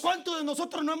 Pero brothers. ¿cuántos de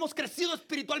nosotros no hemos crecido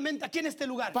espiritualmente aquí en este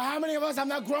lugar? But how many of us have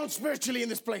not grown spiritually in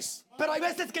this place? Pero hay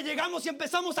veces que llegamos y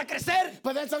empezamos a crecer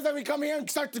But then sometimes we come here and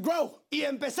start to grow. y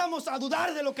empezamos a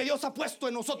dudar de lo que Dios ha puesto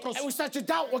en nosotros. And we start to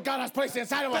doubt what God has placed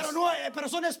inside of us. Pero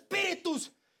son espíritus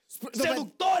But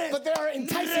seductores, there are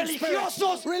enticing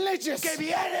religiosos spirits, religious, que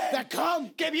vienen, that come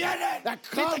y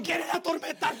come. te quieren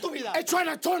atormentar tu vida and try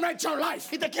to torment your life.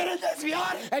 y te quieren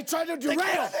desviar. And try to Te derail.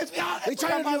 quieren desviar de They tu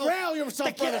try to llamado. derail Te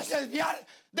yourself, quieren brothers. desviar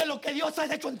de lo que Dios ha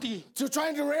hecho en ti. To try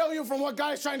and derail you from what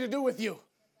God is trying to do with you.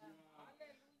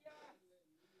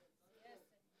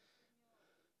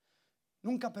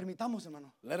 Nunca permitamos,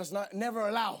 hermano. Let us never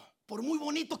allow. Por muy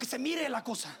bonito que se mire la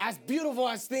cosa. As beautiful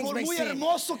as things Por may muy seem.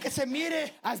 hermoso que se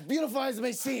mire. As beautiful as it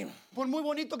may seem. Por muy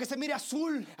bonito que se mire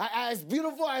azul. As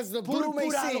beautiful as the blue may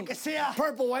Púrpura, seem. lo que sea.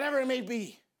 Purple, whatever it may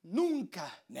be.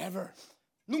 Nunca, Never.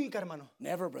 nunca, hermano.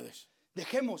 Never, brothers.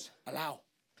 Dejemos Allow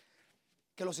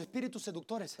que los espíritus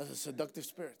seductores the seductive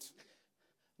spirits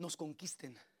nos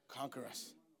conquisten. conquer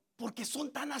us. Porque son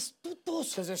tan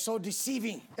astutos. Because they're so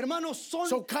deceiving. Hermanos, son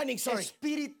So cunning, sorry.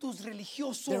 espíritus They're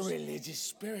religiosos. religious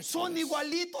spirits. Son brothers.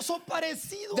 igualitos, son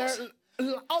parecidos.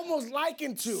 They're almost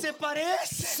likened to. Se parecen.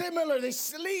 Similar. They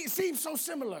seem so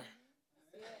similar.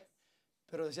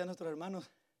 Pero decían nuestros hermanos,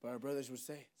 But our brothers would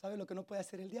say, ¿sabe lo que no puede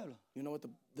hacer el diablo? you know what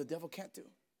the devil can't do?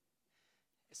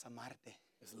 Es amarte.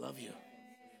 Is love you.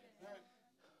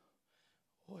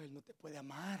 Oh, él no te puede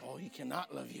amar. Oh, he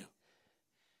cannot love you.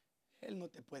 Él no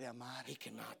te puede amar. He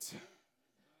cannot.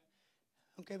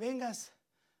 Aunque vengas,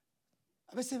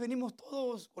 a veces venimos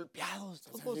todos golpeados,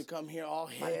 Sometimes todos we come here all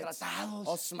hit, maltratados.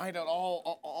 all smited,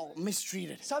 all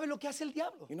mistreated. ¿Sabe lo que hace el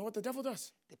diablo? You know what the devil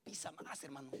does? Te pisa más,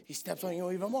 hermano. He steps on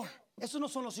you even more. Esos no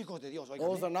son los hijos de Dios, oigan.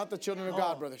 Those are not the children of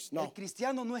God, brothers. El No.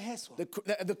 cristiano no es eso.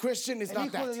 The Christian is El not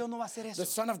hijo de that. Dios no va a hacer eso. The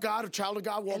son of God or child of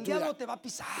God El won't do diablo that. te va a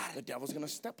pisar. The devil's going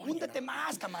to step on you. Húndete now.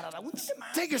 más, camarada, húndete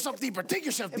más. Take yourself deeper. Take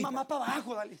yourself Es deeper. mamá para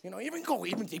abajo, dale. You know, even go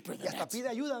even deeper Y than hasta that. pide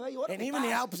ayuda, ve, y órale, And even he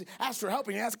pa. helps, asks for help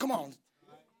and he asks, come on.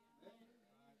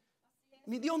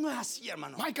 Mi Dios no es así,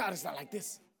 hermano. My God is not like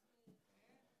this.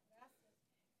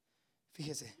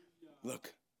 Fíjese,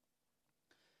 Look,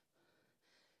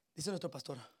 dice nuestro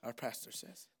pastor, our pastor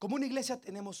says, como una iglesia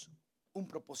tenemos un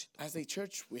propósito. as a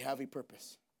church, we have a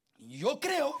purpose. Yo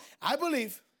creo I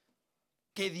believe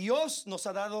que Dios nos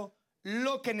ha dado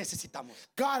lo que necesitamos.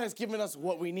 God has given us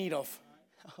what we need of.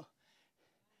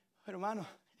 Hermano,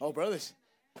 Oh, brothers,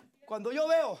 cuando yo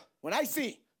veo when I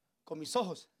see con mis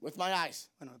ojos, with my eyes,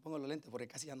 bueno, me pongo los lentes porque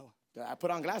casi ya no. I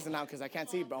put on glasses now because I can't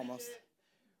see almost.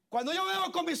 Cuando yo veo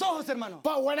con mis ojos, hermano,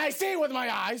 But when I see with my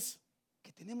eyes,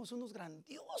 que tenemos unos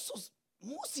grandiosos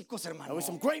músicos, hermano. and with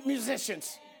some great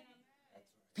musicians,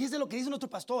 Fíjese lo que dice nuestro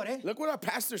pastor, ¿eh? look what our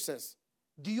pastor says.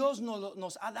 Dios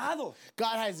nos ha dado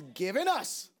God has given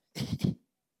us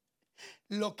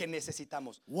lo que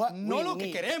necesitamos. what No we lo que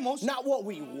need. queremos, Not what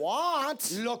we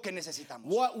want, lo que necesitamos.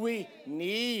 what we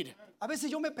need. A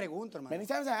veces yo me pregunto, hermano. Many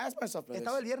times I ask myself, Estaba el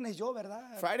brothers, viernes yo,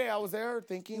 ¿verdad? Friday I was there Digo,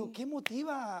 thinking, ¿qué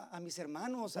motiva a mis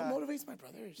hermanos? what A motivates my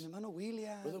brothers? mi hermano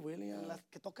William, Brother William. las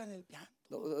que tocan el piano.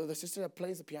 The sister that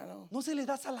plays the piano. No se les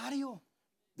da salario.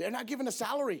 They're not given a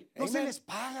salary. No se Amen. les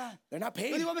paga. They're not Yo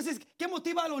paid. digo a veces, ¿qué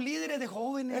motiva a los líderes de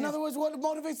jóvenes? In other words, what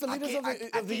motivates the A leaders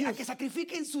que, of the a youth? que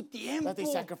sacrifiquen su tiempo. That they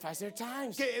sacrifice their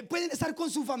times. Que pueden estar con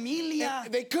su familia.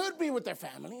 They could be with their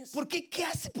families. ¿Por qué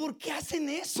hacen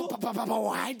eso? But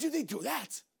why do they do that?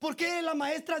 ¿Por qué las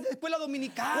maestras de escuela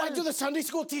dominical? Why do the Sunday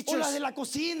school O teachers, las de la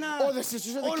cocina, or the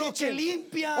sisters of the o los que kitchen,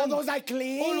 limpian, or those that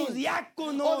clean, o los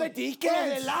diáconos, or the o los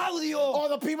deacons, del audio, or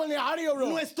the people in the audio room,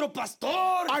 nuestro pastor.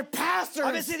 our pastors?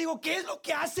 A veces digo, ¿qué es lo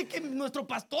que hace que nuestro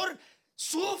pastor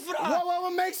sufra?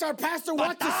 What makes our pastor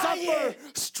want to Batalle. suffer?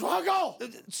 Struggle.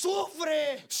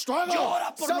 Sufre, Struggle.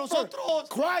 llora por Suffer. nosotros.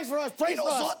 Cries for us. Y Prays for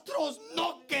us. nosotros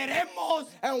no queremos.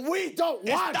 And we don't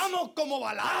want. Estamos como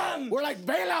Balaam. We're like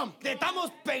Balaam. Le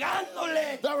estamos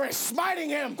pegándole. That we're smiting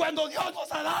him. Cuando Dios nos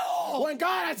ha dado When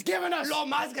God has given us lo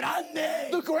más grande,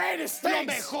 the greatest lo things,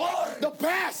 mejor the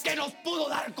best que nos pudo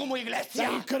dar como that He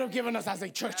iglesia. could have given us as a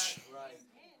church.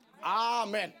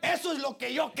 Amen. Eso es lo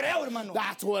que yo creo, hermano.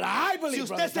 That's what I Si believe,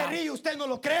 usted Brother se Tom. ríe y usted no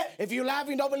lo cree, If you laugh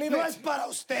and don't believe no es it, para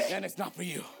usted. then it's not for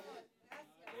you.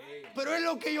 Pero es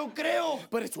lo que yo creo.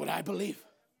 But it's what I believe.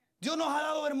 Dios nos ha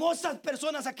dado hermosas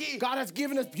personas aquí. God has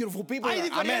given us beautiful people. Hay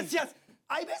here. Amen. diferencias.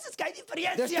 Hay veces que hay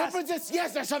There's diferencias. differences.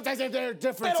 Yes, there's sometimes there are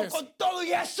Pero differences. con todo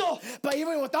y eso, But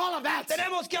even with all of that,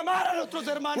 tenemos que amar a nuestros we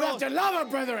have hermanos. to love our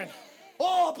brethren.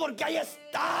 Oh, porque ahí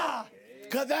está.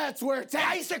 Because that's where it's Que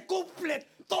ahí at. se cumple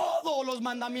todos los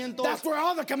mandamientos. That's where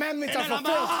all the commandments are En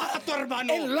fulfilled. amar a tu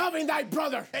hermano. In loving thy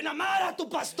brother, En amar a tu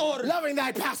pastor. loving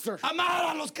thy pastor,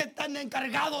 Amar a los que están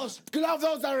encargados. love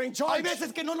those that are in Hay charge.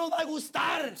 veces que no nos va a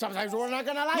gustar. Sometimes we're not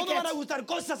going to No like nos van a it. gustar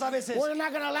cosas a veces. We're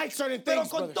not going to like certain Pero things.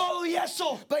 con brothers. todo y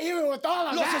eso, But even with all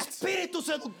of los that, espíritus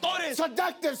seductores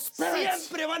seductive spirits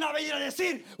siempre van a venir a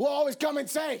decir, will always come and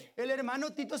say, el hermano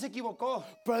Tito se equivocó.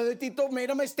 Brother Tito made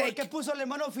a mistake. Porque puso al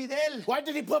hermano Fidel. Why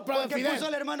did he put Brother Porque puso Fidel?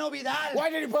 al hermano Vidal. Why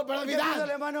did he put Brother Porque puso al Vidal?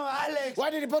 hermano Alex. Why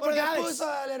did he put Porque Brother Alex? puso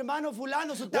al hermano fulano,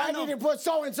 Why sutano. did he put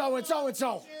so and so and so and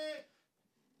so?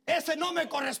 Ese no me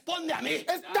corresponde a mí. It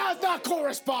does not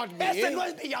correspond to Ese me. no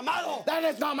es mi llamado. That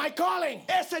is not my calling.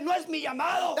 Ese no es mi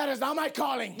llamado. That is not my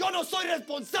calling. Yo no soy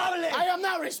responsable I am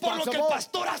not por lo que el responsible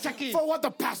pastor hace aquí. for what the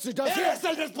pastor does Él here. es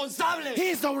el responsable.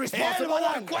 He's the Él responsible va a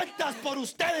dar one. cuentas por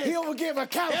ustedes. He will give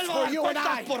accounts Él va a for dar you and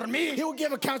cuentas I. por mí. He will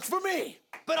give accounts for me.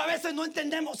 Pero a veces no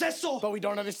entendemos eso. But we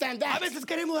don't understand A that. veces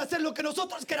queremos hacer lo que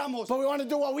nosotros queramos. But we want to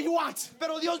do what we want.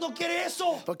 Pero Dios no quiere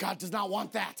eso. But God does not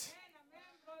want that.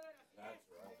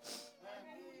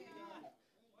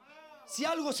 Si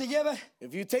algo se lleva,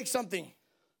 If you take something,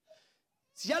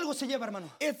 hermano,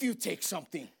 if you take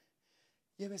something,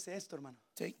 llévese esto, hermano.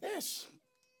 take this.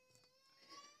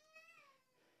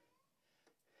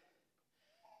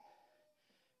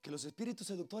 Que los espíritus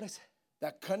seductores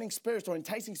That cunning spirits or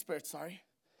enticing spirits,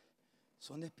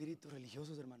 son espíritus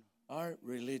religiosos, hermano. are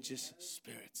religious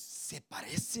spirits. Se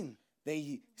parecen.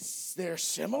 They're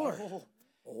similar.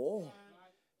 Oh.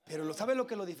 Pero ¿sabe lo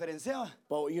que lo diferencia?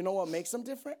 But you know what makes them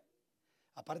different?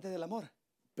 Aparte del amor,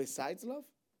 Besides love,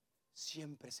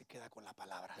 siempre se queda con la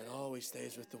palabra. it always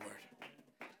stays with the word.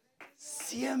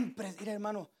 Siempre, mira,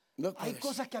 hermano, Look, hay brothers.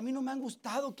 cosas que a mí no me han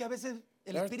gustado, que a veces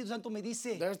el There's- Espíritu Santo me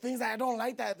dice, There's things that I don't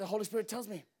like that the Holy Spirit tells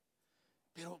me.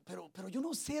 pero yo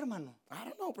no sé, hermano. I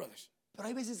don't know, brothers. Pero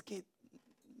hay veces que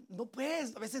no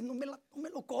puedes, a veces no me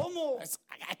lo como.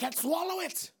 I can't swallow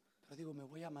it. Pero digo, me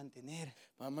voy a mantener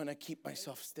But I'm going to keep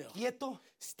myself still. quieto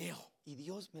Still. y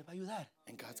Dios me va a ayudar.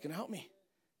 And God's going to help me.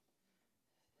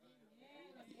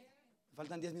 Me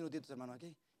faltan 10 minutitos, hermano, ¿ok?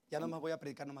 Ya nomás voy a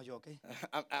predicar nomás yo, ¿ok?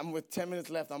 I'm with 10 minutes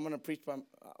left. I'm going to preach by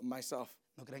myself.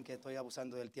 No crean que estoy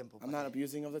abusando del tiempo. I'm not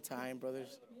abusing of the time,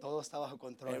 brothers. Todo está bajo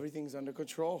control. Everything's under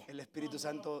control. El Espíritu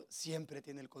Santo siempre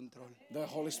tiene el control. The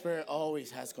Holy Spirit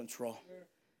always has control.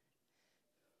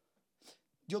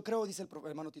 Yo creo, dice el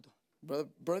hermano Tito,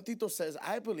 Brother Tito says,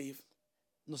 I believe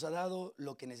nos ha dado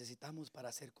lo que necesitamos para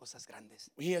hacer cosas grandes.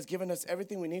 He has given us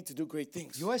everything we need to do great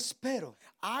things. Yo espero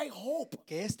I hope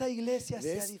que esta iglesia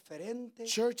sea This diferente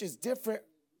church is different.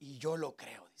 y yo lo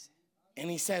creo, dice. And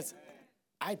he says,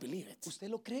 I believe it. ¿Usted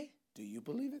lo cree? Do you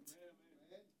believe it?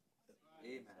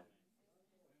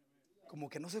 Como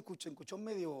que no se escuchó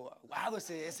medio aguado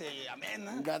ese amén,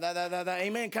 ¿eh? That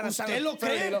amen kind of ¿Usted sounded lo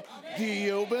cree? fairly low. Do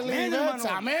you believe Amén, it? hermano.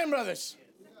 Amen, brothers.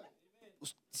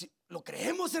 Lo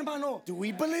creemos, hermano. Do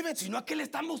we believe it? Si no, ¿a qué le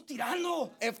estamos tirando?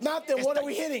 If not, then what are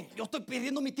we hitting? Yo estoy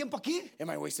perdiendo mi tiempo aquí. Am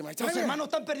I wasting my time Los here? hermanos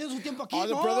están perdiendo su tiempo aquí. Are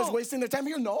the No. brothers wasting their time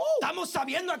here? No. Estamos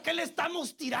sabiendo a qué le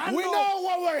estamos tirando. We know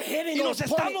what we're hitting. Y or nos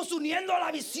pointing, estamos uniendo a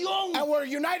la visión and we're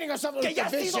uniting ourselves que with ya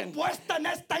the ha sido vision puesta en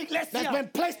esta that's iglesia. been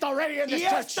placed already in this Y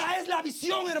church. esta es la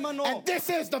visión, hermano. And this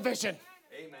is the vision.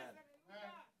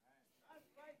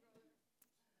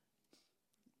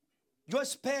 Yo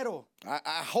espero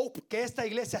I hope que esta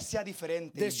iglesia sea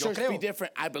diferente. this Yo church creo. be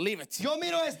different. I believe it. Yo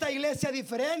miro esta iglesia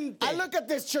diferente. I look at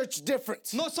this church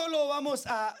different. No solo vamos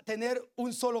a tener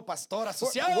un solo pastor We're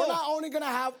asociado. not only going to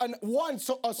have one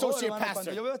Oh, associate hermano, pastor.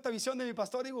 cuando yo veo esta visión de mi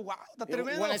pastor, digo, wow, está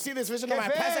tremendo. When I see this vision Qué of my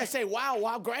fe. pastor, I say,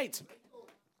 wow, great.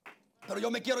 Pero yo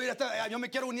me quiero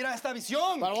unir a esta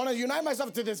visión. But I want to unite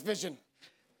myself to this vision.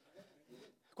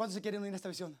 ¿Cuántos se quieren unir a esta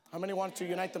visión? How many want to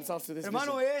unite themselves to this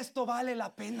Hermano, vision? esto vale la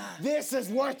pena. This is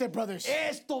worth it, brothers.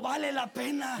 Esto vale la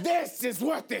pena. This is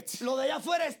worth it. Lo de allá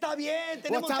afuera está bien.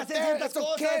 Tenemos What's que out hacer there, ciertas it's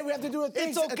okay. cosas. We have to do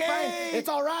things. It's okay. fine. It's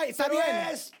all right. Está Pero bien.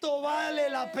 esto vale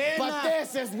la But pena.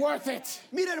 this is worth it.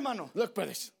 Mire, hermano. Look,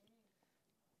 brothers.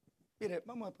 Mire,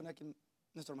 vamos a poner aquí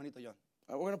nuestro hermanito John.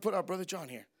 We're going to put our brother John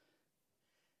here.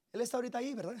 Él está ahorita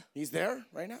ahí, ¿verdad? He's there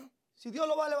right now. Si Dios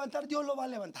lo va a levantar, Dios lo va a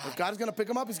levantar. If God's going to pick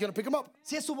him up, he's going to pick him up.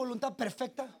 Si es su voluntad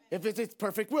perfecta, If it's his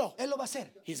perfect will, Él lo va a hacer.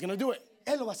 he's going to do it.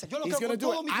 Él lo va a hacer. Yo lo He's creo going to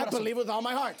con do todo it. mi I corazón. believe with all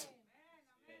my heart.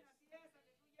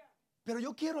 Pero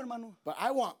yo quiero, hermano, But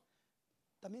I want,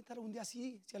 también estar un día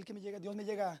así, si Dios me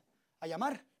llega a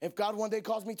llamar, if God one day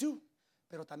calls me to,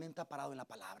 pero también está parado en la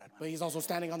palabra, hermano. but he's also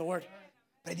standing on the word,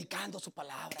 Predicando su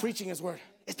palabra. preaching his word.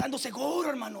 Estando seguro,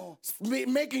 hermano.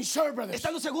 Making sure, brothers,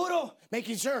 Estando seguro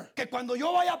making sure que cuando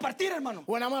yo vaya a partir, hermano,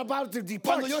 when I'm about to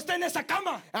depart, cuando yo esté en esa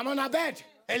cama, I'm on that bed.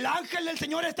 el ángel del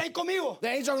Señor está ahí conmigo. The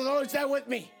angel of the Lord is there with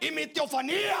me. Y mi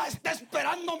teofanía está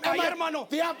esperándome ahí, hermano.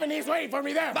 The opening is waiting for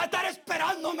me there. Va a estar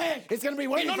esperándome. It's going to be Y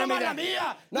waiting no for me nomás la there.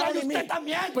 mía, Not la de only me, usted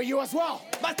también. but you as well.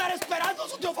 Va a estar esperando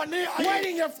su teofanía ahí.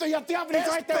 Waiting your theophany is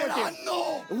right there with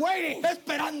Esperando. you. Waiting.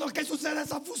 Esperando que suceda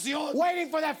esa fusión. Waiting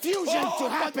for that fusion Oh, to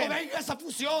cuando happen. venga esa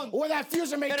fusión, Where that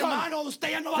fusion may come. hermano, usted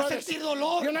ya no va a Brothers, sentir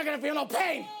dolor. you're not going to feel no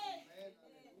pain.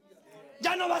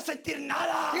 Ya no va a sentir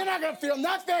nada. You're not going to feel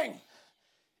nothing.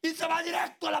 y se va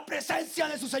directo a la presencia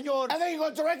de su Señor. And then you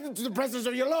go directly to the presence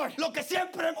of your Lord. Lo que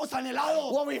siempre hemos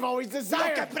anhelado, What we've always lo que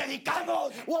desired.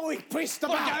 predicamos, What we preached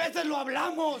porque a about. veces lo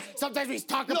hablamos, Sometimes we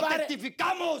talk lo about it.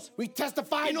 testificamos We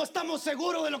testify. y no estamos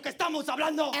seguros de lo que estamos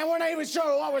hablando. And we're not even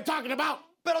sure what we're talking about.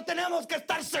 Pero tenemos que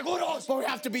estar seguros. But we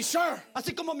have to be sure.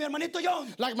 Así como mi hermanito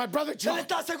John, Like my brother él John.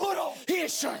 está seguro He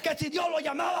is sure. que si Dios lo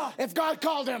llamaba, If God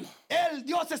called him,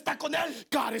 Dios está con él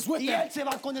God is with y him. él se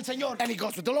va con el Señor. And he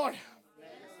goes with the Lord.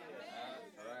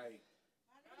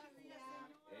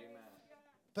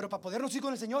 Pero para podernos ir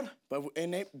con el Señor, But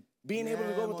being able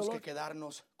to go with the tenemos que Lord,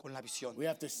 quedarnos con la visión. we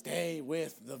have to stay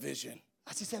with the vision.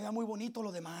 Así se vea muy bonito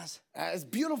lo demás. As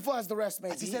beautiful as the rest may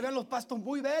Así be, se vean los pastos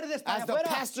muy verdes para as the afuera.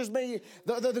 pastures may,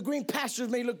 the green pastures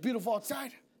may look beautiful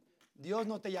outside, Dios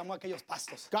no te llamó a aquellos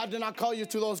pastos. God did not call you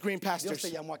to those green Dios pastures. te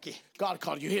llamó aquí. God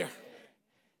called you here.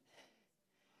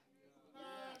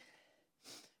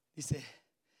 Dice,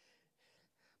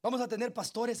 vamos a tener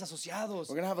pastores asociados.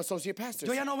 We're going to have associate pastors.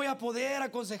 Yo ya no voy a poder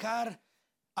aconsejar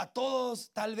a todos,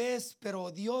 tal vez, pero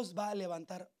Dios va a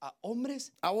levantar a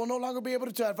hombres I will no longer be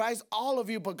able to advise all of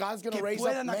you, but God's going que to raise up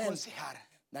puedan men aconsejar.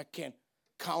 that can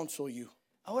counsel you.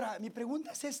 Ahora, mi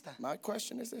pregunta es esta. My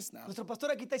question is this now. Nuestro pastor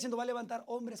aquí está diciendo, va a levantar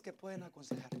hombres que pueden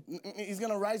aconsejar. He's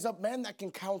going to rise up men that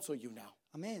can counsel you now.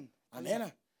 Amén.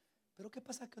 Amen. Pero ¿qué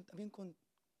pasa también con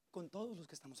todos los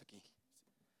que estamos aquí?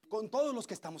 Con todos los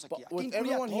que estamos aquí. But Aquí with incluye a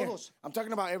everyone here, todos. I'm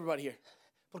talking about everybody here.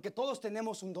 Porque todos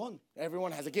tenemos un don.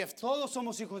 Everyone has a gift. Todos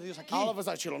somos hijos de Dios aquí. All of us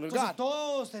are children of Entonces God.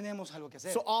 todos tenemos algo que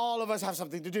hacer. So all of us have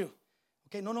something to do.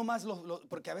 Okay, no nomás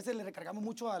porque a veces le recargamos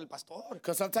mucho al pastor.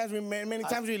 Because sometimes many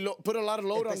times we put a lot of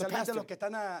load on the Especialmente pastor. los que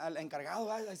están al encargado,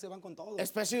 ahí se van con todo.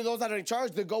 Especially those that are in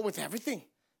charge, they go with everything.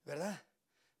 ¿Verdad?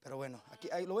 Pero bueno, aquí,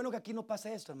 lo bueno que aquí no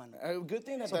pasa esto, hermano. A good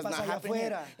thing that Eso does not pasa allá happen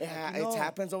here. afuera. Aquí It no.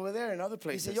 happens over there in other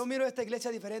places. Dice, yo miro esta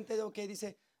iglesia diferente, okay,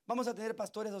 dice, vamos a tener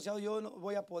pastores asociados, yo no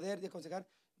voy a poder aconsejar.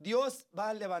 Dios va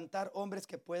a levantar hombres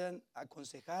que puedan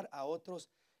aconsejar a otros.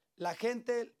 La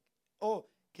gente,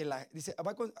 dice,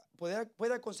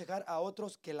 puede aconsejar a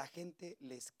otros que la gente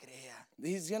les crea.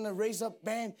 He's going to raise up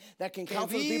men that can Que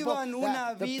counsel people. vivan una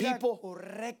That the vida people,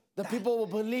 correcta. the people will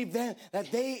believe them,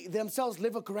 that they themselves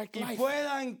live a correct Y life.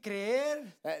 puedan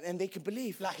creer And they can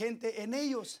believe. la gente en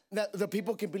ellos. That the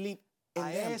people can believe in A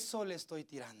them. eso le estoy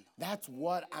tirando. That's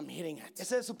what I'm hitting at.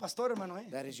 Ese es su pastor, hermano.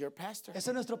 That is your pastor. Ese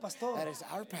es nuestro pastor. That is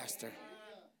our pastor.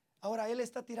 Ahora él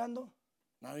está tirando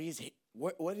Now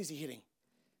what is he hitting?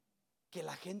 que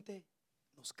la gente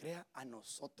nos crea a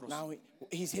nosotros. Now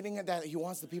he's hitting at that he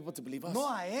wants the people to believe us. No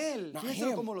a él. Not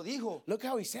Fíjense him. cómo lo dijo. Look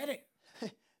how he said it.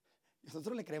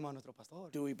 Nosotros le creemos a nuestro pastor.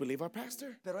 Do we believe our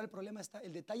pastor? Pero el problema está,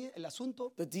 el detalle, el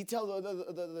asunto The detail,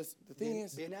 the thing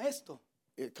is, viene a esto.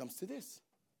 it comes to this.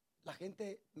 La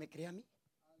gente me cree a mí.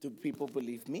 Do people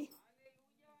believe me?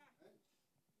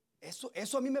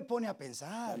 Eso a mí me pone a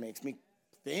pensar. That makes me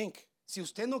think. Si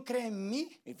usted no cree en mí,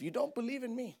 If you don't believe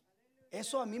in me,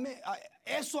 eso a mí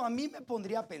me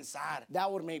pondría a pensar.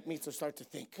 that would make me to start to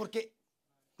think. Porque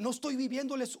no estoy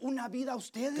viviéndoles una vida a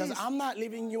ustedes. Because I'm not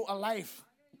living you a life.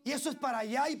 Y eso es para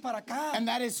allá y para acá. And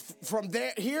that is from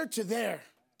there, here to there.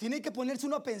 Tiene que ponerse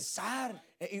uno a pensar.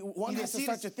 One Y has to decir,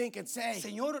 start to think and say,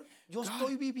 Señor, yo God,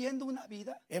 estoy viviendo una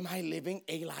vida. am I living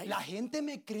a life? La gente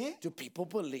me cree Do people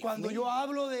believe cuando me? yo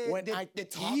hablo When I de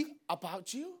talk ti,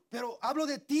 about you, pero hablo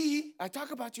de ti, I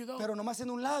talk about you though. pero nomás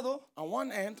en un lado, On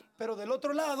one end, pero del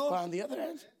otro lado, but on the other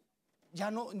end,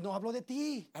 ya no hablo de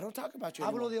ti. I don't talk about you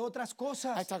Hablo anymore. de otras I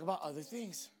cosas. talk about other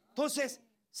things. Entonces,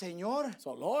 Señor,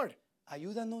 So Lord,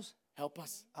 ayúdanos help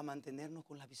us a mantenernos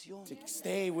con la visión. to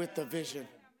stay with the vision.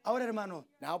 Ahora, hermano,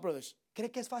 Now, brothers, ¿cree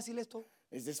que es fácil esto?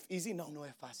 is this easy? No. No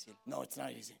es fácil. No, it's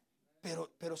not easy.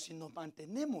 Pero si nos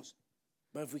mantenemos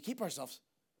But if we keep ourselves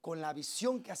con la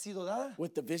visión que ha sido dada,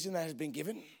 with the vision that has been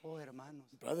given, oh, hermanos,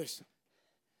 brothers,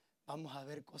 vamos a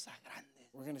ver cosas grandes.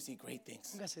 we're going to see great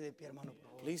things. Póngase de pie, hermano, por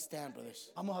favor. Please stand,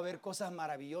 brothers. Vamos a ver cosas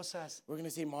maravillosas. We're going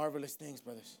to see marvelous things,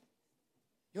 brothers.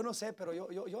 Yo no sé, pero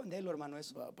yo anhelo, hermano,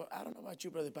 eso. But I don't know about you,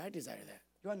 brother, but I desire that.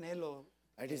 Yo anhelo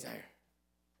I desire.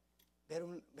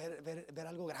 ver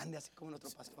algo grande, así como nuestro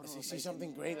pastor. nos See está diciendo.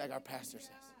 something great like our pastor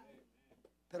says.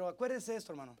 Pero acuérdense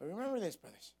esto, hermano. But remember this,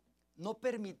 brothers. No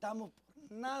permitamos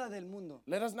por nada del mundo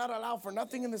Let us not allow for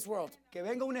nothing in this world que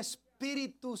venga un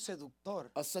espíritu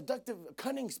seductor a seductive,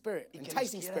 cunning spirit, y que nos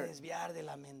enticing quiera spirit, desviar de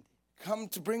la mente. come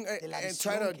to bring de la and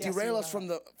try to visión que ha derail sido us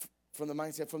from the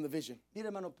mindset, from the vision. Mira,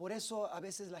 hermano, por eso a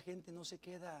veces la gente no se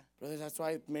queda, Brothers, that's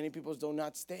why many people do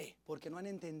not stay, porque no han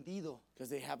entendido because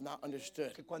they have not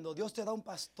understood. que cuando Dios te da un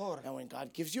pastor, Now, when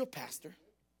God gives you a pastor,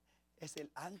 Es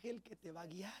el ángel que te va a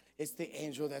guiar. It's the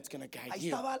angel that's going to guide Ahí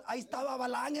you. estaba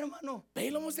Balán, hermano.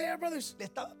 Balaam was there, brothers. Le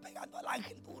estaba pegando al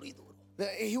ángel duro y duro.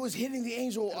 He was hitting the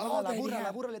angel all that he La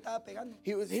had. burra le estaba pegando.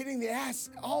 He was hitting the ass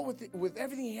all with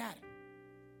everything he had.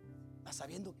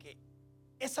 Sabiendo que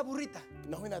esa burrita,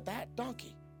 Knowing that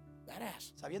donkey, that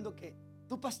ass, sabiendo que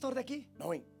tu pastor de aquí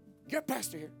knowing your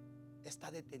pastor here está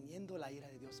deteniendo la ira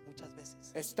de Dios muchas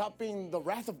veces. is stopping the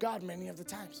wrath of God many of the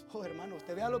times. Oh, hermano,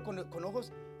 usted véalo con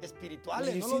ojos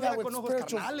espirituales, You no see lo that vea with con ojos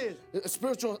carnales.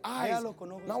 spiritual eyes, Véalo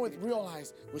con ojos not with espirituales. real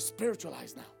eyes, with spiritual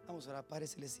eyes now. Vamos a orar, Padre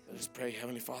Celestial. Let's pray,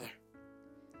 Heavenly Father.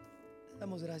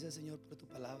 Damos gracias, Señor, por tu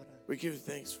palabra. We give you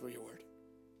thanks for your word.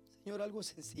 Señor, algo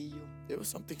sencillo, It was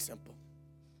something simple,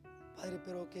 Padre,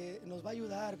 pero que nos va a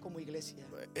ayudar como iglesia.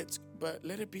 but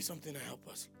let it be something to help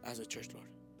us as a church, Lord.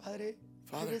 Padre, hay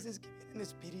Father. veces que vienen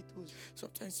espíritus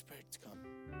Sometimes spirits come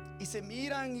y se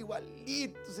miran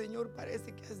igualitos, Señor.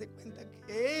 Parece que haz de cuenta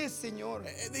que es, Señor.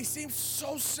 and they seem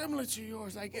so similar to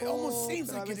yours, like it almost seems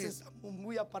Pero a like it veces is. estamos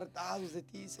muy apartados de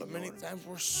ti, But many Señor. times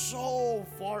we're so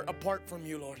far apart from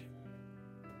you, Lord.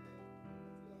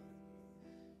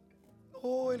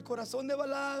 Oh, el corazón de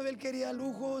Balaam, él quería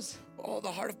lujos, Oh,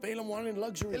 the heart of Balaam wanted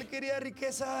luxury. él quería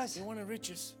riquezas, He wanted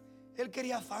riches. él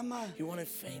quería fama. He wanted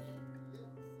fame.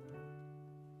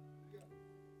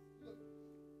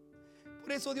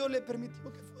 Por eso Dios le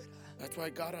permitió que fuera. That's why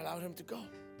God allowed him to go.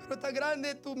 Pero tan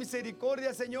grande tu misericordia,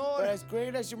 But Señor, as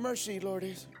great as your mercy, Lord,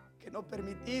 is, que no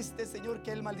permitiste, Señor,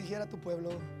 que él maldijera a tu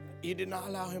pueblo. you did not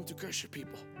allow him to curse your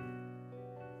people.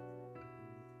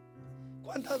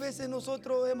 ¿Cuántas veces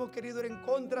nosotros hemos querido ir en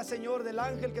contra, Señor, del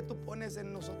ángel que tú pones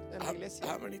en nosotros, en la How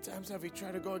iglesia? many times have we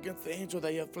tried to go against the angel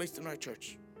that you have placed in our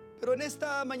church? Pero en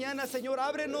esta mañana, Señor,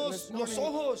 ábrenos This los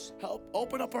morning, ojos, help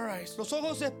open up our eyes, los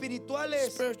ojos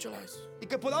espirituales, spiritual eyes, y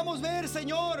que podamos ver,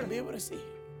 Señor, and be able to see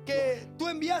que tú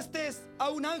enviaste a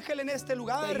un ángel en este that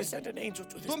lugar. you sent an angel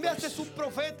to this Tú enviaste place. un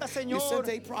profeta, You Señor, sent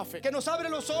a prophet que nos abre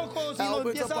los ojos y that nos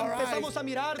opens up our empezamos eyes, a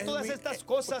mirar and todas we- estas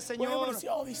cosas, we're able Señor, to see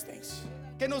all these things.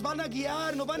 que nos van a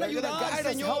guiar, nos van a They're gonna ayudar, guide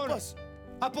us, help Señor, us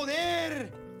a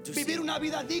poder to vivir see. una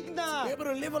vida digna, Be able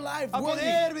to live a life a worthy,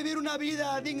 poder vivir una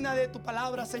vida digna de tu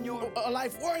palabra, Señor. a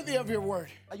life worthy of your word.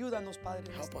 Ayúdanos, Padre,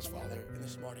 en Help esta us, mañana. Father, in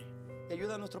this morning. Y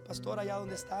ayuda a nuestro pastor allá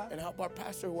donde está, And help our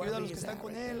pastor ayuda wherever a los he que is están at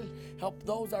con right él, now. Help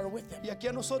those that are with him. y aquí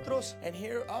a nosotros. And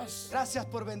hear us. Gracias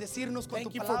por bendecirnos con Thank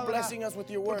tu you for palabra, blessing us with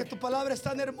your porque word. tu palabra es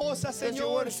tan hermosa, Because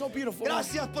your word Señor. is so beautiful.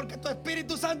 Gracias porque tu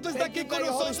Espíritu Santo está Thank you aquí con that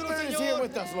your Holy nosotros, Spirit is here Señor.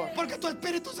 with us, Lord. Porque tu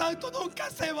Espíritu Santo nunca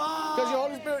se Because your va.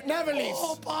 Holy Spirit never leaves.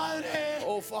 Oh, Padre.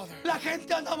 Oh, Father. La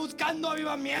gente anda buscando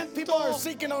avivamiento. People are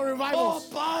seeking our Oh, revivals.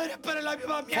 Padre, pero el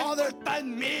avivamiento Father, está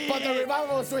en mí. But the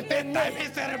revival is within Está en me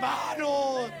mis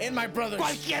hermanos. and my brothers.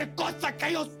 Cualquier cosa que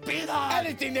ellos pidan,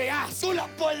 Anything they ask, tú la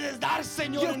puedes dar,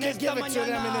 Señor, you en can esta give it to them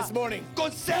in mañana. this morning.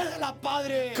 Concédela,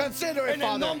 Padre. Consider it, En el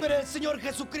Father. nombre del Señor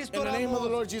Jesucristo In the name of the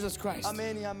oramos. Lord Jesus Christ.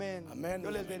 Amén y amén. Amén.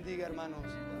 Dios les bendiga, hermanos.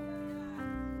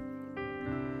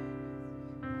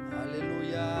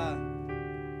 Aleluya.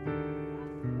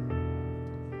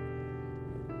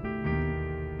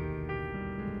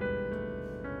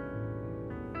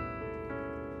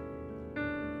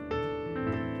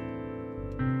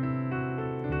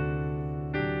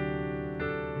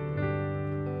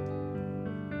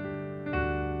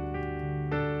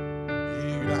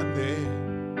 Y grande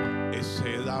es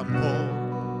el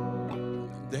amor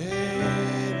de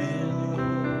Dios,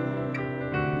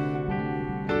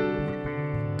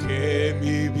 que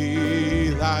mi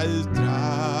vida Él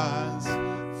transformó,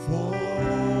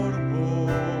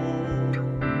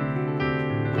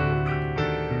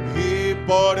 y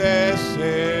por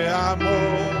ese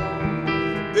amor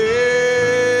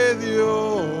de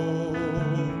Dios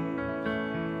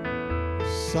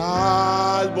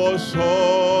salvo soy,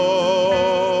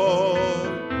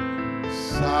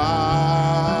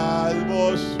 salvo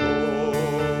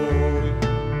soy.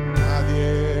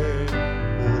 Nadie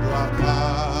pudo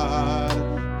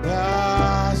amarme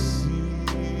así,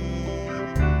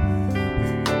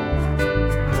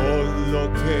 con lo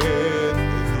que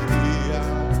tenía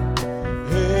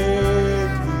en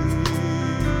mí,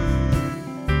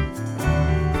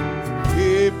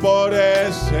 y por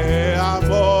ese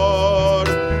amor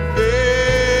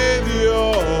de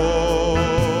Dios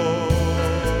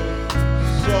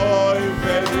soy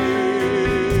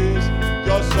feliz,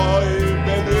 yo soy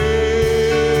feliz.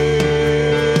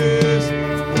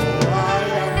 No hay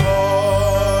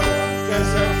amor que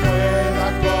se pueda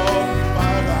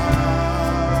comparar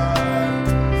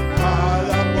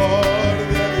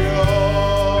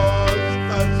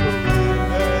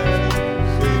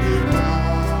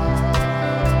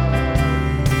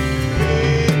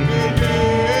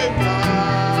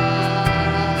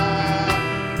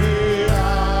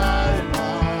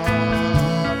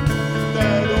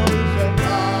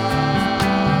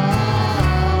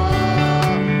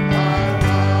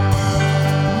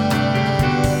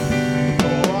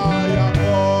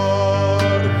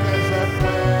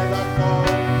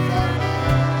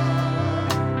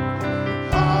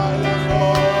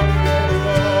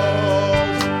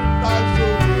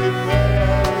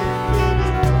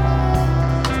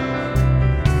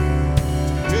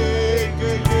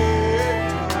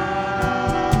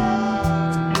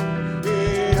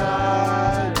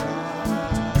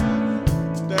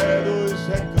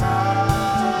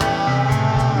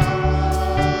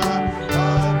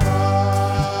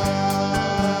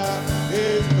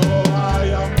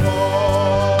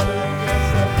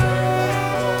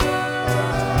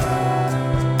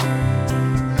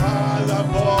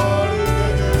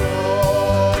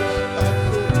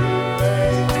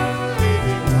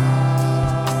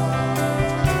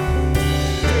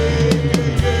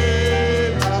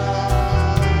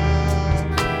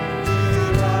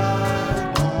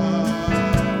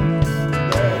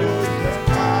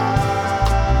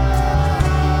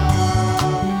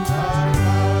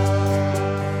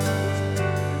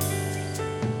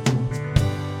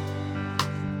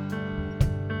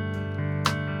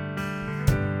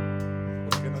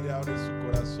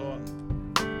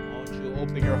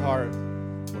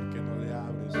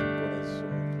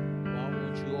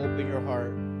your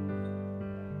heart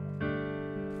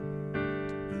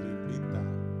y lo invita.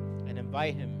 and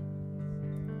invite him.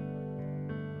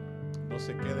 No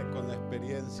se quede con la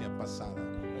experiencia pasada.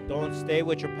 And don't stay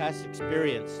with your past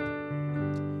experience.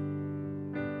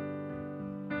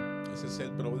 Ese es el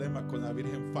problema con la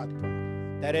Virgen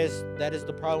Fatua. That is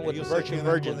the problem with the Ellos se virgin quedan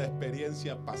con la virgin.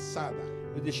 experiencia pasada.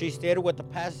 She stayed with the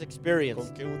past experience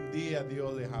Con que un día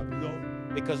Dios les habló.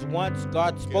 because once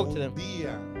God Que spoke to un them,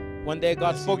 día one day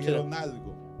God spoke to them. recibieron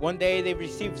algo One day they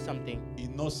received something y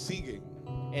no siguen.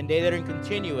 and they didn't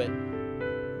continue it.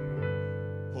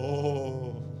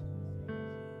 Oh,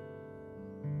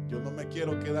 yo no me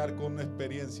quiero quedar con una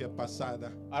experiencia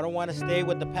pasada. I don't want to stay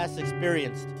with the past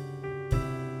experience.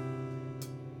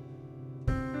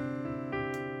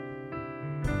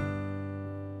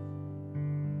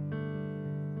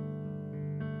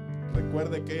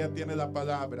 Recuerde que ella tiene la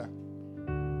palabra.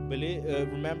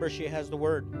 Remember, she has the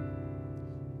word,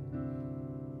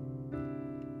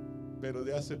 Pero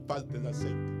le hace falta el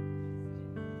aceite.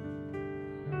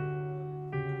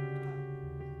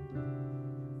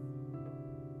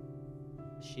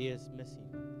 she is missing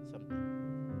something.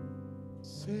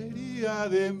 Sería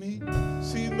de mí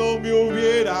si no me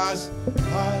hubieras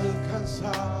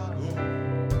alcanzado.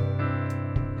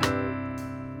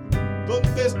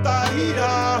 ¿Dónde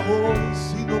estaría hoy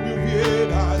si no me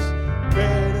hubieras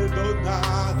perdonado?